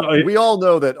 Now, we all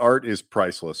know that art is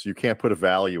priceless. You can't put a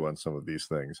value on some of these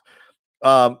things.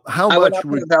 How much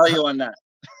would put a value on that?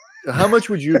 How much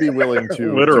would you be willing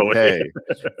to, Literally. to pay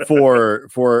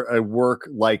for a work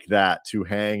like that to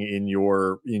hang in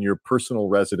your personal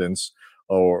residence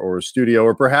or studio,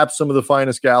 or perhaps some of the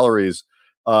finest galleries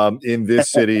in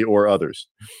this city or others?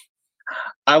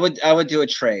 I would do a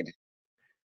trade.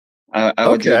 I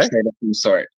would do a trade of some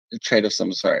sort. A trade of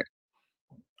some sort.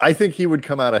 I think he would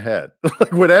come out ahead.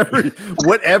 Like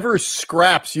whatever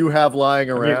scraps you have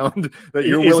lying around that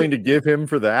you're willing to give him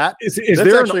for that. Is that's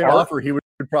there actually an offer he would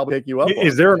probably take you up on.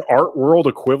 Is there an art world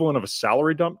equivalent of a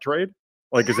salary dump trade?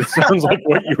 Like, because it sounds like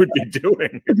what you would be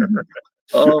doing here.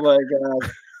 Oh my god.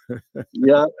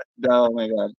 Yeah. Oh my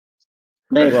god.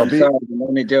 Hey, I'm sorry.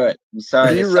 Let me do it. I'm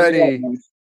sorry.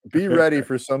 Be ready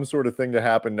for some sort of thing to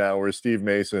happen now where Steve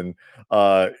Mason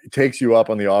takes you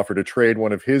up on the offer to trade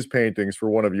one of his paintings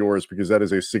for one of yours, because that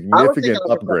is a significant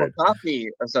upgrade. Coffee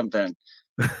or something.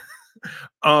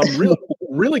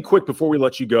 Really quick before we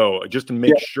let you go, just to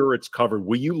make sure it's covered,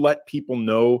 will you let people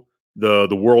know the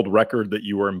world record that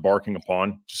you are embarking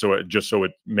upon, just so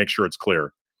it makes sure it's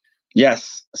clear?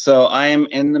 Yes. So I am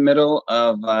in the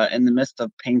midst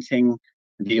of painting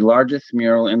the largest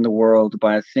mural in the world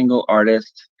by a single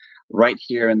artist, right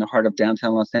here in the heart of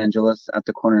downtown Los Angeles at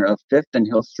the corner of 5th and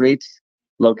Hill Streets,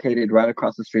 located right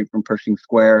across the street from Pershing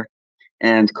Square.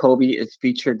 And Kobe is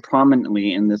featured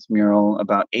prominently in this mural,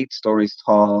 about 8 stories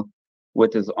tall,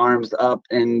 with his arms up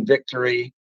in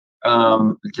victory,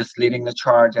 just leading the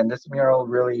charge. And this mural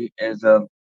really is a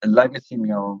legacy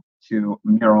mural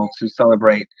to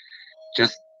celebrate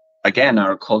just, again,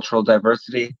 our cultural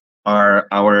diversity, our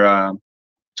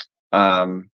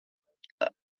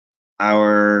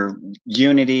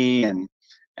unity,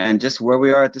 and just where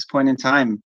we are at this point in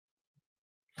time.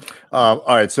 All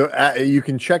right, so you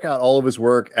can check out all of his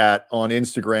work on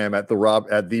Instagram at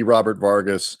the Robert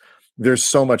Vargas. There's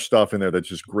so much stuff in there that's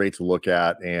just great to look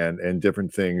at, and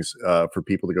different things for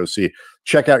people to go see.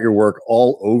 Check out your work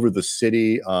all over the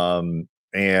city,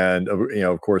 and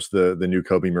of course the new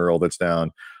Kobe mural that's down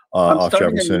off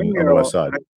Jefferson on the west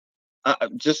side. I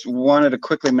just wanted to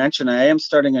quickly mention I am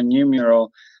starting a new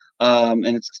mural, and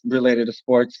it's related to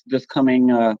sports this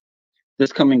coming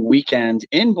weekend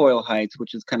in Boyle Heights,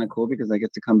 which is kind of cool because I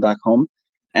get to come back home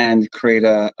and create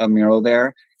a mural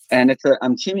there. And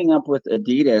I'm teaming up with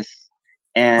Adidas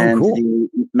and the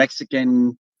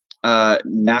Mexican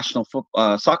national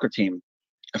soccer team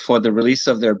for the release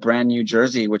of their brand new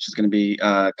jersey, which is going to be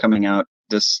coming out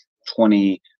the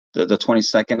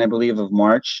 22nd, I believe, of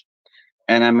March.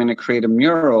 and I'm going to create a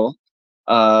mural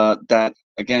that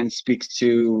again speaks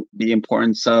to the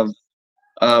importance of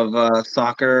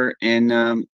soccer in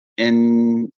our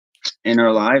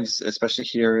lives, especially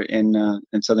here in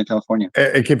Southern California.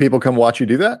 And can people come watch you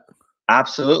do that?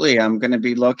 Absolutely. I'm going to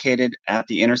be located at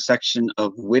the intersection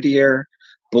of Whittier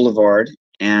Boulevard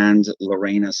and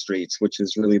Lorena Streets, which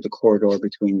is really the corridor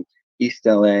between East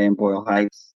LA and Boyle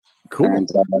Heights. Cool. And,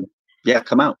 yeah,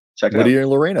 come out. Check it out. Whittier and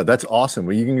Lorena. That's awesome.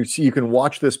 Well, you can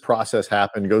watch this process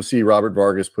happen. Go see Robert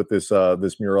Vargas put this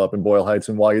mural up in Boyle Heights,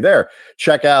 and while you're there,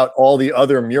 check out all the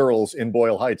other murals in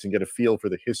Boyle Heights and get a feel for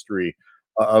the history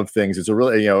of things. It's a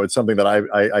really, it's something that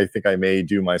I think I may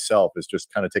do myself, is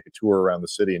just kind of take a tour around the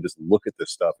city and just look at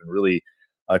this stuff and really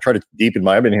try to deepen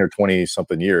I've been here 20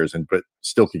 something years, but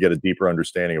still could get a deeper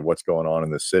understanding of what's going on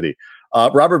in this city.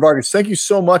 Robert Vargas, thank you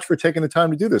so much for taking the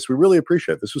time to do this. We really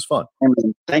appreciate it. This was fun.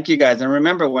 Thank you, guys. And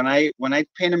remember, when I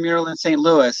paint a mural in St.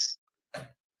 Louis,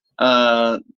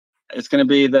 it's going to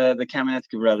be the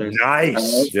Kamenetsky brothers.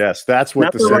 Nice. Yes, that's what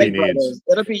Not the city Wright needs. Brothers.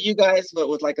 It'll be you guys, but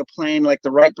with like a plane like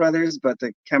the Wright brothers, but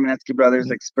the Kamenetsky brothers,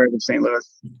 like Spirit of St.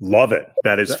 Louis. Love it.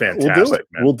 That is fantastic. We'll do it.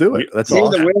 Man. We'll do it. That's See,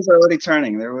 awesome. the wheels are already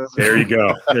turning. There you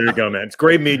go. There you go, man. It's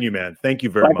great meeting you, man. Thank you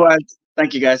very Likewise. much.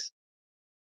 Thank you, guys.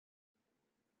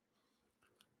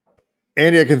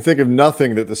 Andy, I can think of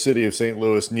nothing that the city of St.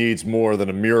 Louis needs more than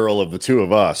a mural of the two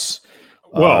of us.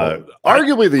 Well,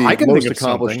 arguably the most think of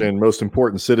accomplished and most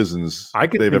important citizens I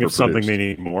can they've think ever of something produced. they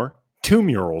need more. 2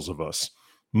 murals of us.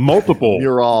 Multiple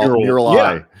mural yeah.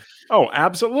 eye. Oh,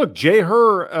 absolutely. Look, Jay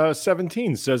Her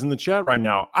 17 says in the chat right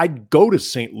now, I'd go to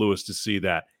St. Louis to see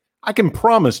that. I can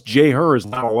promise Jay Her is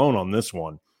not alone on this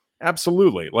one.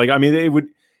 Absolutely. Like, I mean, they would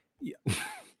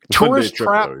tourist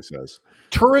trap. He says.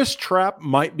 Tourist trap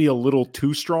might be a little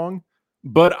too strong,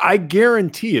 but I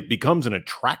guarantee it becomes an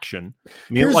attraction. I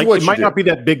mean, Here's like, what it you might do. not be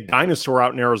that big dinosaur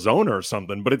out in Arizona or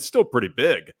something, but it's still pretty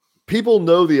big. People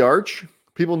know the arch.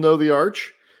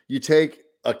 You take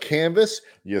a canvas,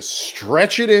 you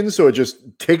stretch it in so it just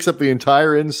takes up the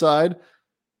entire inside.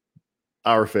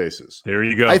 Our faces. There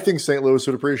you go. I think St. Louis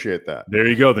would appreciate that. There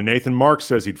you go. The Nathan Mark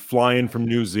says he'd fly in from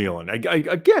New Zealand.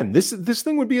 Again, this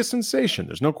thing would be a sensation.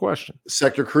 There's no question.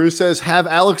 Sector Cruz says, have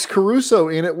Alex Caruso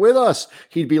in it with us.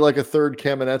 He'd be like a third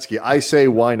Kamenetsky. I say,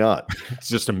 why not? It's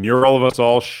just a mural of us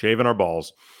all shaving our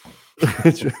balls.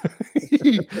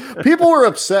 People were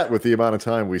upset with the amount of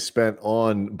time we spent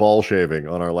on ball shaving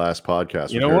on our last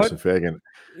podcast with Harrison Fagan.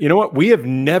 You know what? We have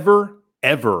never,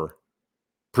 ever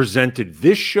presented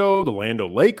this show, the Lando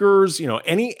Lakers,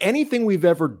 anything we've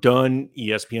ever done,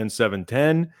 ESPN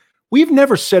 710. We've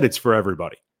never said it's for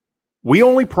everybody. We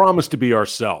only promise to be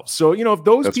ourselves. So, if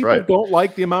those people don't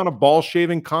like the amount of ball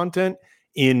shaving content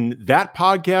in that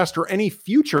podcast or any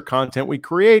future content we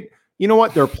create, you know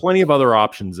what? There are plenty of other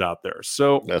options out there.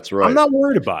 So that's right. I'm not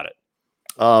worried about it.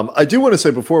 I do want to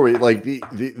say before we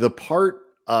the part,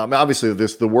 obviously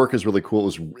the work is really cool.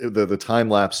 Is the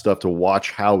time-lapse stuff to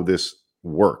watch how this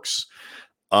works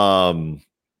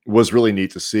was really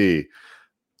neat to see.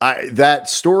 That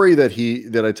story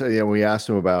that I tell you, we asked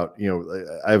him about,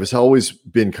 I was always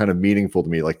been kind of meaningful to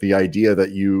me, like the idea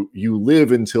that you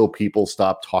live until people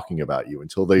stop talking about you,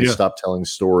 until they stop telling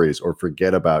stories or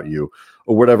forget about you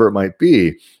or whatever it might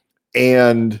be.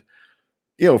 And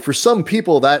for some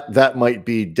people that might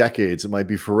be decades, it might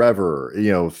be forever,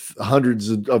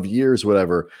 hundreds of years,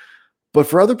 whatever. But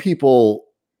for other people,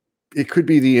 it could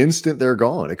be the instant they're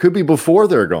gone. It could be before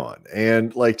they're gone.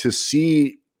 And like to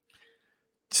see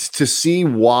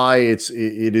why it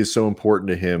is so important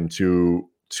to him to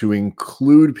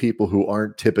include people who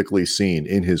aren't typically seen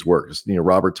in his work.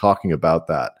 Robert talking about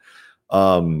that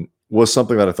was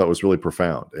something that I thought was really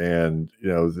profound. And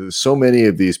there's so many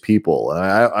of these people. And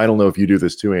I don't know if you do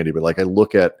this too, Andy, but like I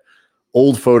look at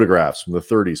old photographs from the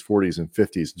 30s, 40s, and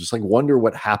 50s, and just like wonder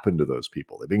what happened to those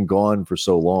people. They've been gone for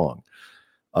so long.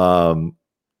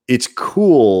 It's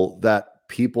cool that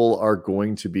people are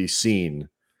going to be seen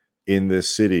in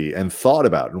this city and thought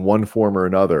about in one form or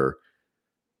another,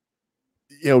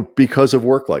 because of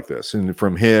work like this and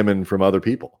from him and from other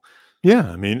people. Yeah.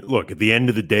 I mean, look, at the end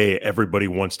of the day, everybody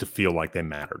wants to feel like they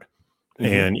mattered.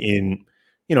 Mm-hmm.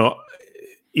 And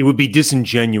it would be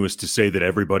disingenuous to say that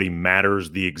everybody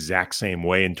matters the exact same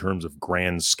way in terms of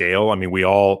grand scale. I mean,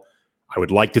 I would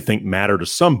like to think matter to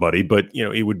somebody, but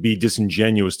it would be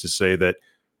disingenuous to say that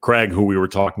Craig, who we were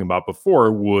talking about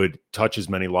before, would touch as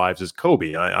many lives as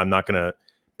Kobe. I'm not going to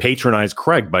patronize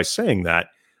Craig by saying that,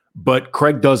 but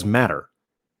Craig does matter.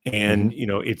 And,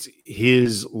 it's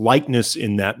his likeness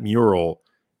in that mural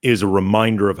is a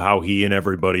reminder of how he and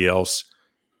everybody else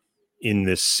in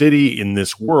this city, in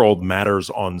this world,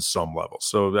 matters on some level.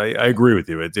 So I agree with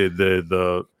you.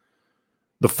 The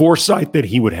foresight that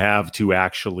he would have to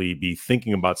actually be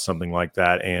thinking about something like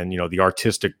that, and the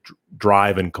artistic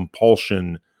drive and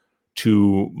compulsion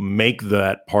to make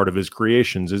that part of his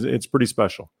creations, it's pretty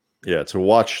special. Yeah, to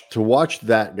watch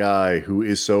that guy who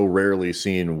is so rarely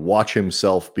seen watch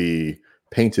himself be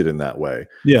painted in that way.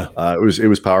 Yeah, it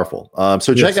was powerful.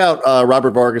 So check out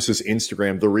Robert Vargas's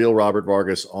Instagram, The Real Robert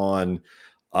Vargas on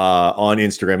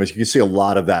Instagram. As you can see, a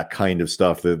lot of that kind of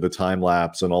stuff, the time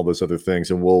lapse and all those other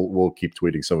things, and we'll keep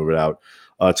tweeting some of it out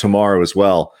tomorrow as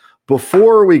well.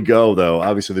 Before we go, though,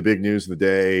 obviously the big news of the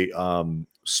day,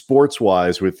 sports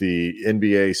wise, with the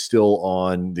NBA still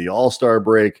on the All-Star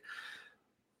break,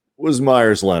 was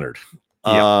Meyers Leonard.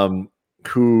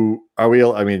 Who are we?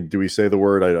 I mean, do we say the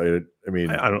word? I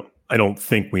don't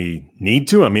think we need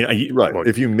to. I mean, right. Look,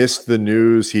 if you missed the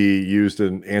news, he used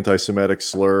an anti-Semitic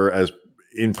slur as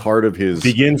in part of his.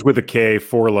 Begins with a K,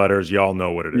 4 letters. Y'all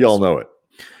know what it is. Y'all know it.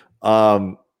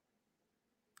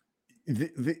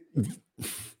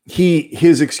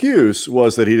 His excuse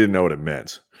was that he didn't know what it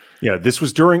meant. Yeah, this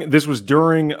was during he might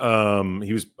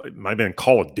have been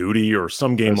Call of Duty or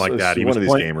some game like that. He was one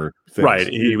of these gamer things. Right.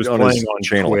 He was playing on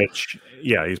channel. Twitch.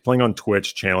 Yeah, he's playing on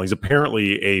Twitch channel. He's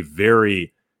apparently a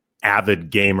very avid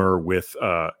gamer with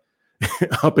up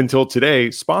until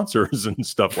today sponsors and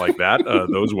stuff like that.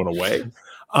 Those went away.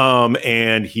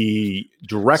 And he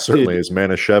directed, certainly his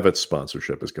Manischewitz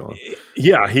sponsorship is gone.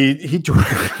 Yeah, he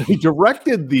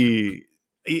directed the.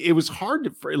 It was hard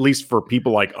at least for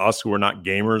people like us who are not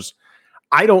gamers.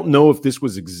 I don't know if this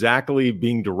was exactly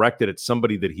being directed at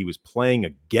somebody that he was playing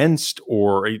against,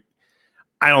 or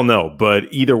I don't know. But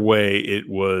either way, it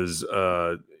was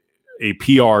a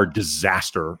PR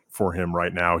disaster for him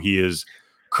right now. He is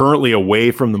currently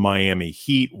away from the Miami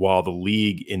Heat while the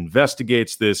league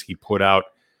investigates this. He put out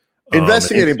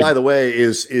investigating, by the way,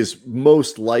 is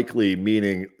most likely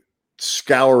meaning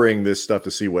scouring this stuff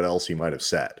to see what else he might have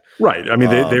said. Right. I mean,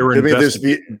 they were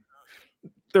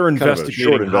they're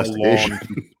investigating how long.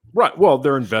 Right. Well,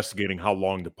 they're investigating how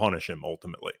long to punish him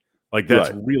ultimately. Like that's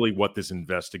really what this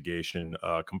investigation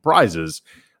comprises.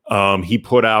 He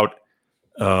put out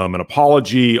an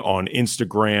apology on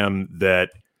Instagram that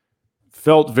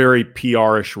felt very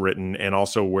PR-ish written, and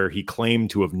also where he claimed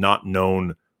to have not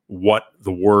known what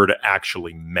the word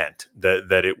actually meant,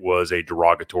 that it was a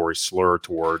derogatory slur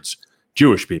towards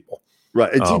Jewish people.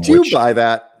 Right. Do you buy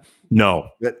that? No.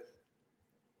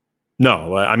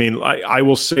 No. I mean, I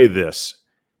will say this.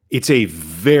 It's a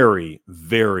very,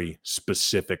 very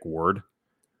specific word.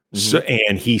 Mm-hmm. So,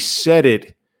 and he said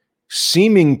it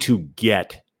seeming to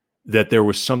get that there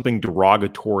was something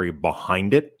derogatory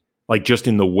behind it, like just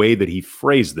in the way that he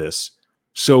phrased this.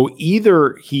 So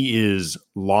either he is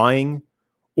lying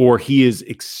or he is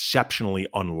exceptionally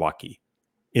unlucky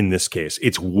in this case.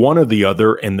 It's one or the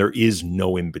other, and there is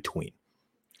no in between.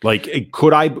 Like,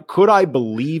 could I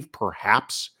believe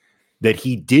perhaps that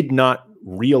he did not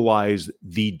realize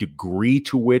the degree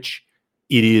to which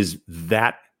it is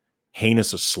that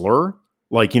heinous a slur?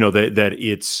 Like, that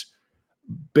it's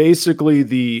basically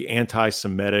the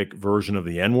anti-Semitic version of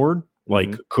the N-word.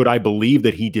 Like, could I believe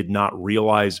that he did not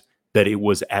realize that it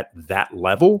was at that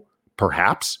level?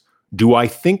 Perhaps. Do I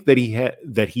think that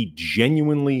he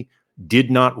genuinely did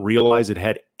not realize it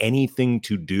had anything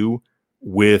to do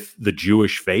with the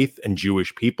Jewish faith and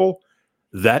Jewish people?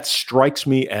 That strikes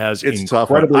me as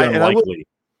incredibly unlikely.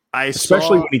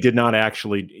 Especially when he did not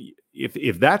actually.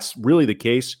 If that's really the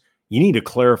case, you need to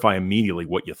clarify immediately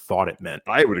what you thought it meant.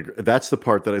 I would agree. That's the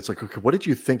part that it's like, okay, what did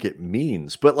you think it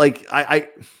means? But like, I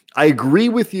agree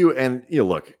with you. And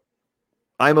look,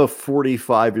 I'm a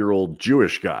 45-year-old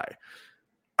Jewish guy.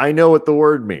 I know what the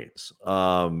word means.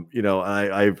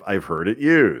 I've heard it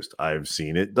used. I've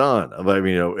seen it done.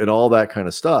 And all that kind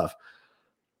of stuff.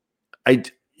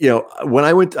 When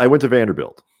I went to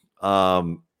Vanderbilt,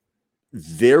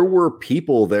 there were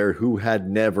people there who had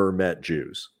never met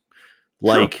Jews,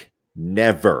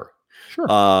 never. Sure.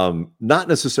 Not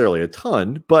necessarily a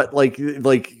ton, but like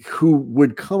who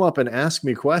would come up and ask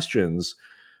me questions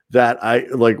that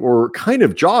were kind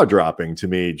of jaw dropping to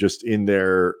me, just in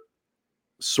their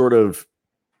sort of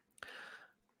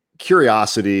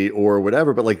curiosity or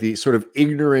whatever, but like the sort of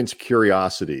ignorant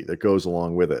curiosity that goes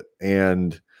along with it.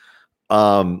 And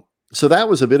so that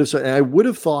was a bit of, and I would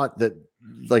have thought that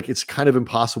like it's kind of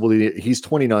impossible. He's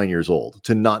 29 years old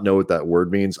to not know what that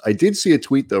word means. I did see a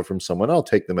tweet though from someone. I'll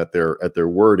take them at their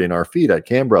word in our feed at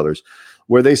Cam Brothers,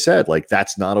 where they said like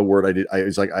that's not a word.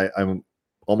 I'm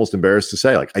almost embarrassed to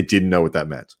say like I didn't know what that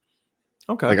meant.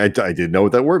 Okay, like I didn't know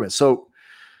what that word meant. So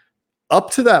up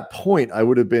to that point, I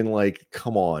would have been like,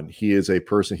 come on, he is a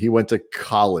person. He went to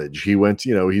college. He went,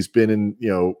 he's been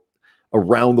in,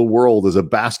 around the world as a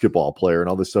basketball player and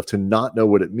all this stuff, to not know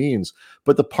what it means.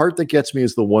 But the part that gets me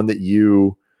is the one that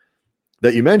you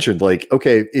mentioned. Like,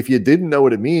 okay, if you didn't know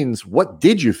what it means, what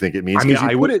did you think it means?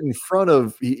 Because you put it in front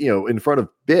of, in front of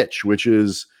bitch, which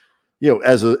is,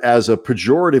 as a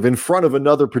pejorative in front of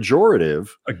another pejorative.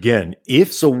 Again,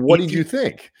 what did you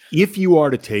think? If you are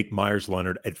to take Meyers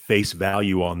Leonard at face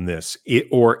value on this,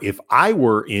 or if I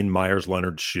were in Meyers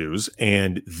Leonard's shoes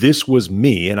and this was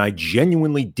me and I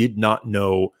genuinely did not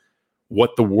know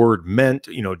what the word meant,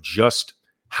 just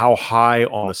how high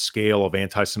on the scale of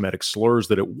anti-Semitic slurs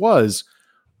that it was,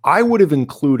 I would have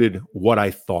included what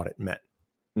I thought it meant.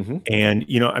 Mm-hmm. And,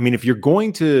 if you're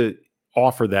going to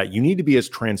offer that, you need to be as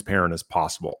transparent as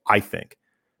possible, I think,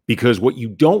 because what you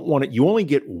don't want you only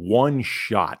get one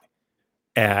shot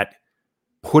at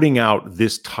putting out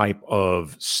this type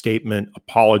of statement,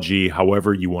 apology,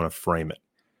 however you want to frame it.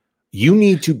 You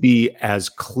need to be as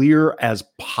clear as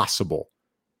possible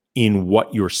in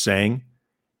what you're saying.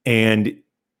 And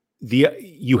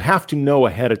you have to know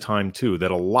ahead of time too,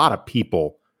 that a lot of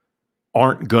people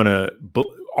aren't going to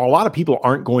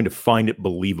find it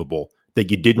believable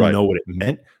that you didn't know what it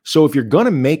meant. So if you're going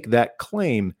to make that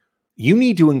claim, you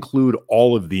need to include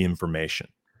all of the information.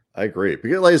 I agree.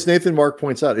 Because as Nathan Mark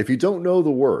points out, if you don't know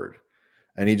the word,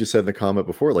 and he just said in the comment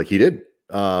before, like he did,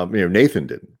 Nathan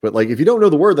didn't, but like, if you don't know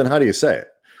the word, then how do you say it?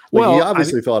 Like, he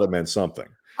obviously thought it meant something.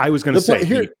 I was going to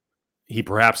say he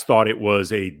perhaps thought it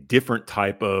was a different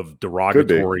type of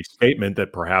derogatory statement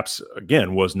that perhaps,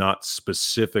 again, was not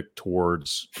specific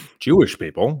towards Jewish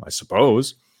people, I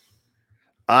suppose.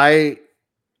 The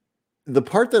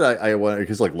part that I want,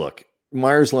 because like, look,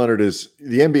 Meyers Leonard is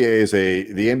the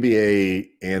NBA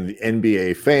and the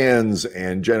NBA fans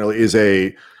and generally is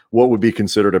what would be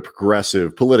considered a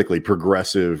politically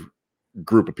progressive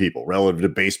group of people relative to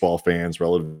baseball fans,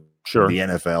 relative to the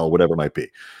NFL, whatever it might be.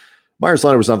 Meyers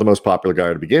Leonard was not the most popular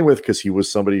guy to begin with because he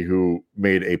was somebody who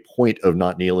made a point of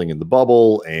not kneeling in the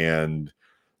bubble and,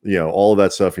 all of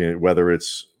that stuff, whether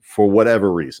it's for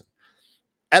whatever reason.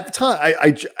 At the time,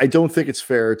 I don't think it's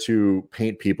fair to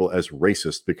paint people as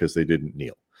racist because they didn't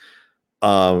kneel.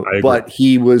 But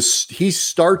he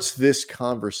starts this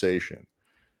conversation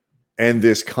and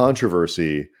this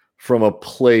controversy from a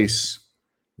place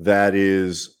that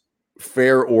is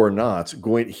fair or not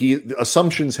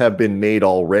assumptions have been made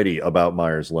already about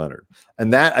Meyers Leonard.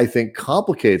 And that, I think,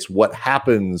 complicates what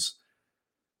happens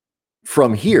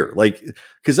from here, like,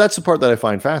 because that's the part that I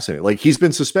find fascinating. Like, he's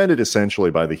been suspended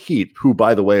essentially by the Heat, who,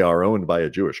 by the way, are owned by a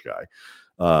Jewish guy,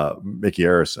 Mickey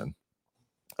Harrison.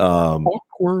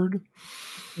 Awkward.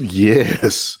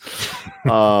 Yes.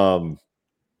 I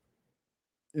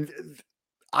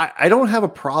don't have a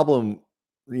problem.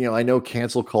 I know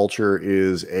cancel culture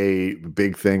is a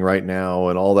big thing right now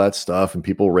and all that stuff, and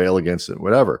people rail against it,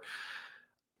 whatever.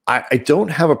 I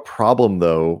don't have a problem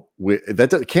though with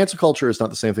that. Cancel culture is not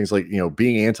the same thing as like,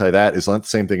 being anti that is not the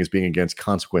same thing as being against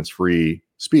consequence-free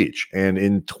speech. And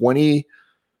in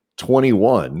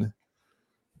 2021,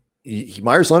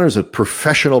 Meyers Leonard is a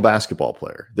professional basketball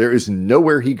player. There is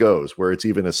nowhere he goes where it's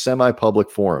even a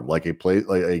semi-public forum, like a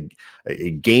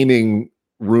gaming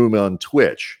room on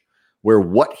Twitch, where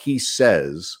what he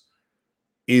says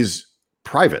is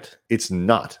private. It's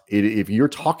not. If you're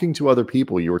talking to other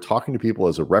people, you are talking to people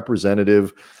as a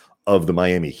representative of the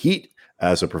Miami Heat,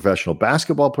 as a professional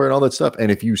basketball player and all that stuff.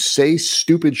 And if you say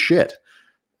stupid shit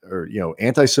or,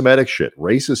 anti-Semitic shit,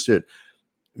 racist shit,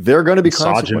 they're going to be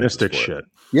misogynistic shit.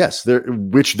 Yes. It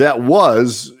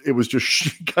was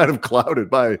just kind of clouded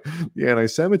by the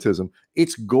anti-Semitism.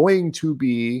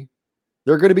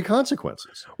 There are going to be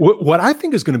consequences. What I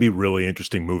think is going to be really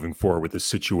interesting moving forward with this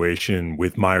situation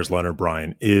with Meyers Leonard,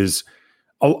 Brian, is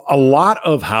a lot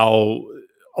of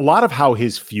how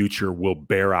his future will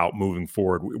bear out moving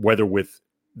forward, whether with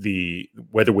the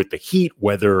Heat,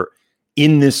 whether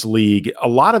in this league. A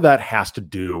lot of that has to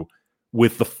do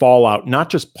with the fallout, not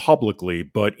just publicly,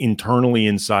 but internally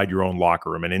inside your own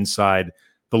locker room and inside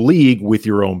the league with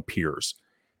your own peers.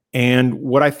 And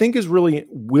what I think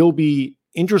will be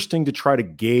interesting to try to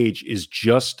gauge is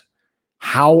just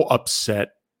how upset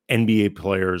NBA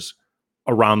players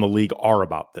around the league are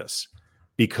about this,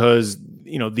 because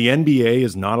the NBA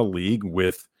is not a league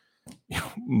with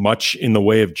much in the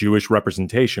way of Jewish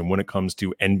representation when it comes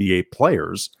to NBA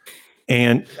players.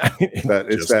 And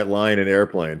it's that line in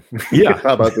Airplane. Yeah.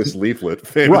 How about this leaflet?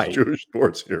 Famous Jewish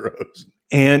sports heroes.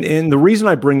 And the reason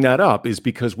I bring that up is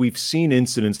because we've seen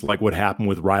incidents like what happened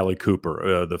with Riley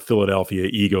Cooper, the Philadelphia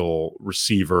Eagle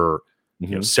receiver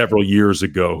several years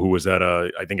ago, who was at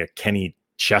I think a Kenny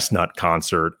Chestnut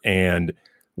concert and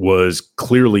was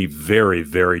clearly very,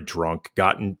 very drunk,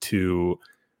 got into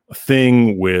a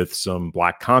thing with some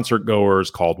black concert goers,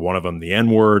 called one of them the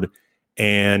N-word,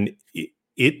 and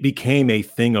it became a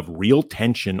thing of real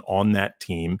tension on that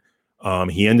team.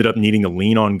 He ended up needing to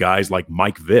lean on guys like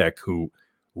Mike Vick, who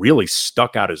really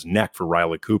stuck out his neck for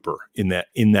Riley Cooper in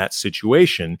that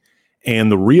situation.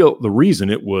 And the reason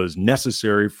it was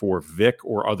necessary for Vick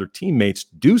or other teammates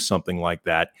to do something like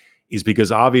that is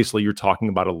because obviously you're talking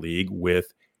about a league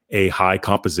with a high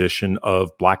composition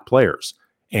of black players.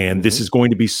 And this is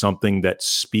going to be something that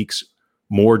speaks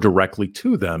more directly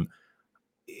to them.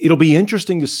 It'll be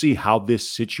interesting to see how this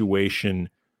situation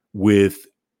with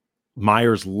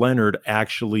Meyers Leonard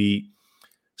actually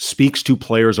speaks to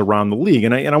players around the league.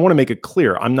 And I want to make it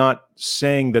clear, I'm not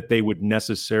saying that they would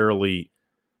necessarily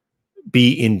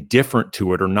be indifferent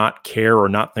to it or not care or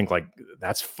not think like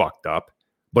that's fucked up.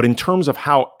 But in terms of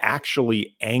how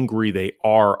actually angry they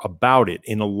are about it,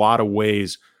 in a lot of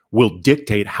ways will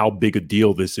dictate how big a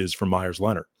deal this is for Meyers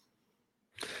Leonard.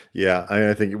 Yeah,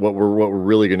 I think what we're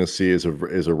really going to see is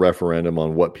a referendum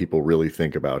on what people really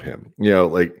think about him.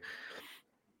 Like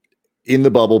in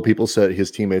the bubble, people said his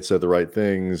teammates said the right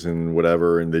things and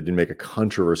whatever, and they didn't make a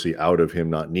controversy out of him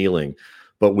not kneeling.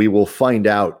 But we will find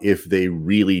out if they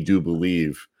really do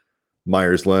believe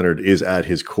Meyers Leonard is at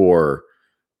his core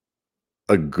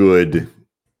a good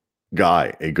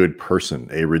guy, a good person,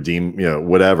 a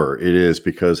whatever it is,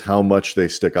 because how much they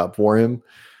stick up for him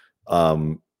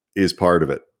is part of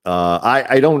it.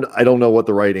 I don't know what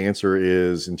the right answer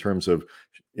is in terms of,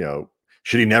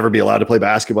 should he never be allowed to play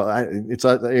basketball?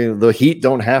 The Heat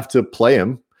don't have to play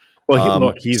him.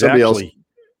 Well,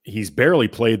 he's barely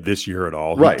played this year at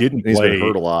all. Right. He didn't He's play, been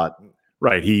hurt a lot.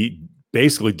 Right. He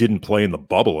basically didn't play in the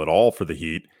bubble at all for the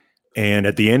Heat. And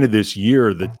at the end of this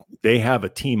year, they have a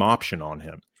team option on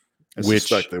him. I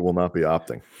suspect they will not be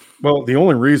opting. Well, the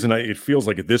only reason it feels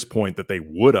like at this point that they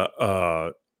would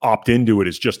opt into it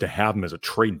is just to have him as a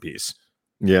trade piece.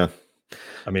 Yeah.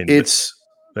 I mean, that's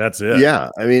it. Yeah.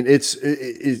 I mean,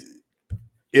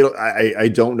 I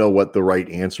don't know what the right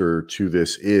answer to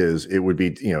this is. It would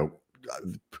be,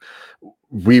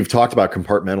 we've talked about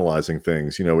compartmentalizing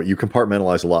things. You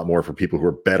compartmentalize a lot more for people who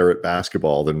are better at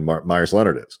basketball than Meyers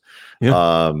Leonard is.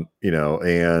 Yeah.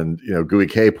 Gooey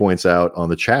K points out on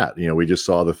the chat, we just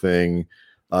saw the thing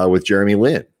with Jeremy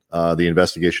Lin, the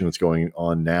investigation that's going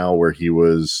on now, where he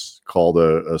was called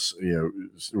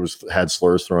had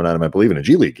slurs thrown at him, I believe, in a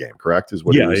G League game. Correct? Is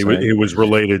what? Yeah, it was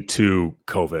related to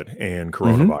COVID and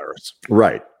coronavirus.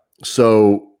 Right.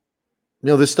 So,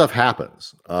 this stuff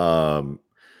happens.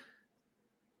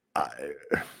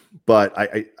 But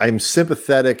I'm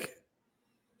sympathetic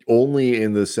only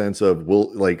in the sense of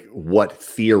what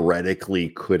theoretically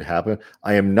could happen.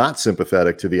 I am not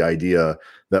sympathetic to the idea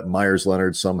that Meyers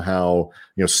Leonard somehow,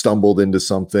 stumbled into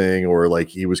something, or like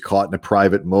he was caught in a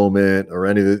private moment or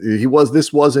anything.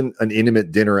 This wasn't an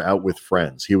intimate dinner out with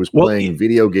friends. He was playing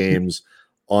video games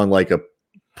on like a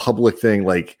public thing,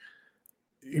 like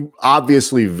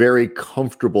obviously very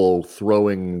comfortable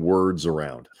throwing words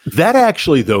around. That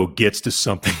actually, though, gets to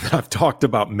something that I've talked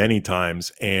about many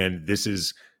times, and this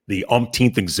is the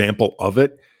umpteenth example of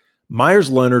it. Meyers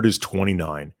Leonard is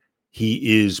 29.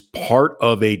 He is part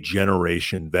of a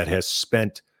generation that has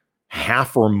spent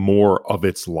half or more of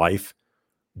its life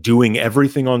doing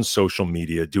everything on social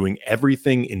media, doing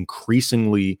everything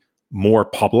increasingly more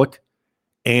public,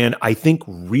 and I think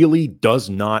really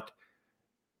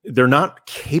they're not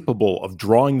capable of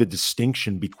drawing the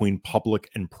distinction between public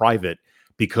and private,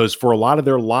 because for a lot of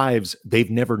their lives,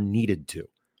 they've never needed to.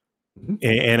 Mm-hmm.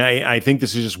 And I think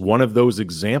this is just one of those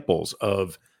examples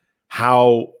of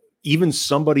how even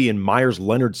somebody in Meyers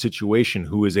Leonard's situation,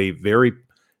 who is a very,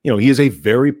 he is a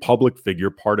very public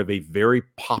figure, part of a very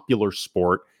popular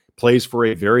sport, plays for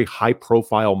a very high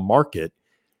profile market,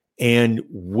 and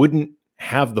wouldn't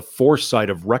have the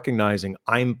foresight of recognizing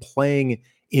I'm playing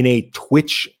on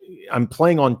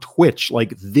Twitch,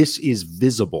 like this is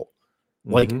visible.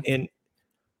 Like, and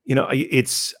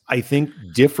it's, I think,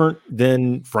 different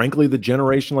than, frankly, the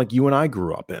generation like you and I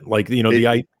grew up in. Like,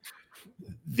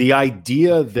 the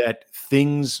idea that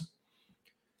things,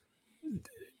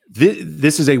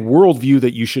 this is a worldview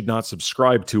that you should not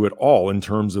subscribe to at all in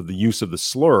terms of the use of the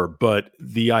slur, but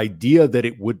the idea that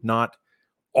it would not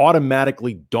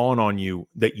automatically dawn on you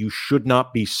that you should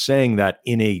not be saying that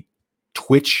in a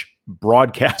Twitch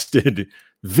broadcasted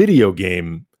video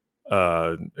game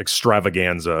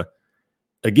extravaganza.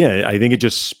 Again, I think it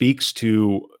just speaks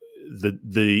to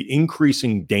the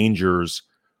increasing dangers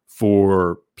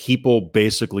for people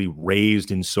basically raised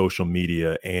in social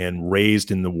media and raised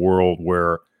in the world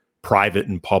where private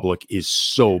and public is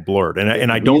so blurred.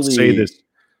 And I don't say this.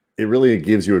 It really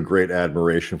gives you a great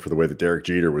admiration for the way that Derek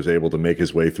Jeter was able to make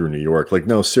his way through New York. Like,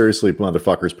 no, seriously,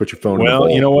 motherfuckers, put your phone in the bowl.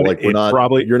 You know what? Like,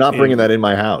 you're not bringing that in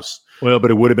my house. Well,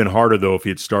 but it would have been harder though if he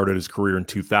had started his career in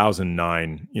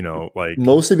 2009.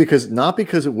 Mostly not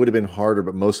because it would have been harder,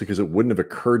 but mostly because it wouldn't have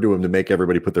occurred to him to make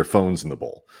everybody put their phones in the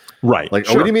bowl. Right. Like,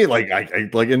 sure. What do you mean?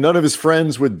 And none of his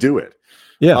friends would do it.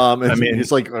 Yeah.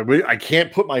 It's like I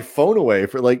can't put my phone away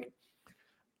for it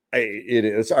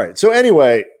is all right. So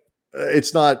anyway,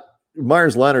 it's not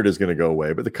Meyers Leonard is going to go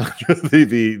away, but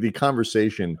the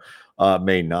conversation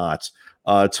may not.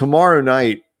 Tomorrow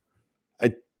night,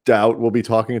 I doubt we'll be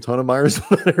talking a ton of Meyers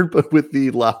Leonard, but with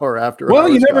the Lauer After Hours. Well,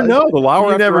 you never know. The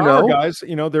Lauer After Hours guys,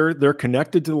 they're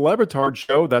connected to the Levitard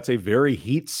show. That's a very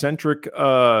heat-centric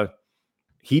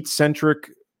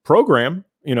program,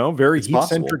 very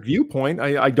heat-centric viewpoint.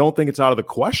 I don't think it's out of the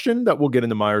question that we'll get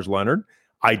into Meyers Leonard.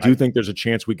 I do think there's a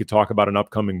chance we could talk about an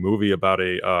upcoming movie about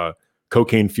a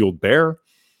cocaine-fueled bear.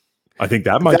 I think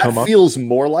that might come up. That feels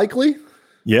more likely.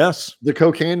 Yes, the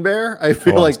cocaine bear. I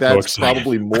feel like that's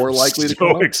probably more likely to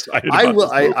come up.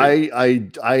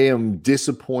 I am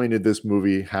disappointed this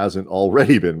movie hasn't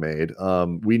already been made.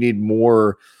 We need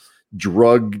more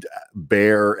drugged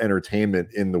bear entertainment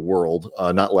in the world,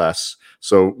 not less.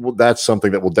 So that's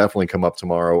something that will definitely come up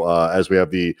tomorrow as we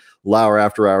have the Lauer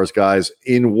After Hours guys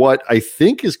in what I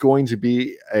think is going to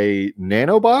be a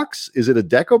nano box. Is it a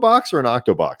deco box or an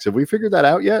octo box? Have we figured that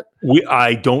out yet?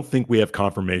 I don't think we have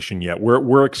confirmation yet.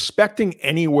 We're expecting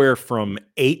anywhere from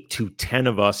 8 to 10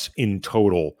 of us in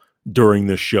total during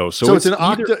this show. So it's an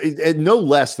octo, no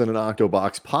less than an octo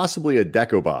box, possibly a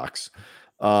deco box.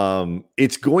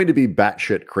 It's going to be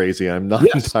batshit crazy. I'm not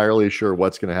entirely sure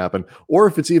what's going to happen or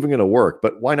if it's even going to work,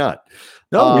 but why not?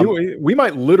 No, we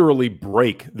might literally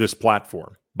break this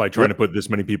platform by trying to put this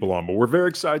many people on, but we're very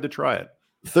excited to try it.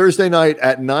 Thursday night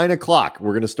at 9:00.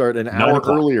 We're going to start an hour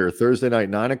earlier. Thursday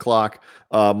night,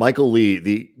 9:00. Michael Lee,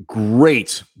 the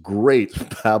great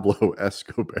Pablo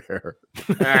Escobar.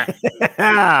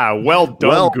 Well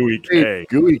done, Gooey K.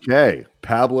 Gooey K.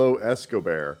 Pablo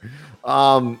Escobar.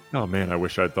 Oh man, I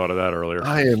wish I'd thought of that earlier.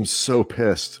 I am so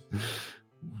pissed.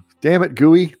 Damn it,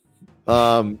 Gooey.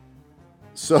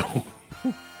 So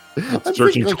I'm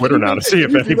searching Twitter now to see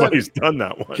if anybody's done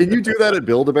that one. Can you do that at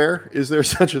Build-A-Bear? Is there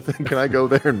such a thing? Can I go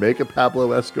there and make a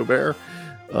Pablo Escobar?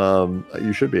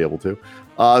 You should be able to.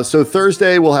 So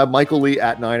Thursday, we'll have Michael Lee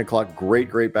at 9:00.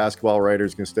 Great basketball writer.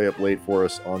 He's going to stay up late for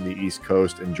us on the East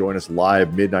Coast and join us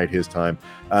live midnight his time.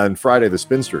 And Friday, the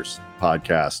Spinsters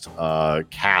podcast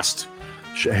cast.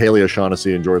 Haley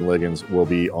O'Shaughnessy and Jordan Liggins will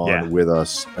be on with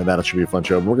us, and that should be a fun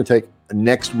show. And we're going to take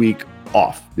next week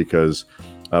off because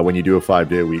when you do a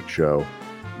 5-day-a-week show,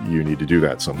 you need to do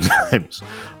that sometimes.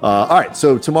 All right,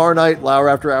 so tomorrow night, Lauer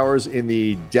After Hours in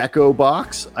the Deco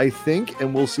box, I think,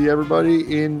 and we'll see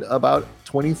everybody in about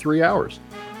 23 hours.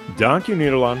 Dank you,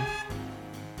 Nederland.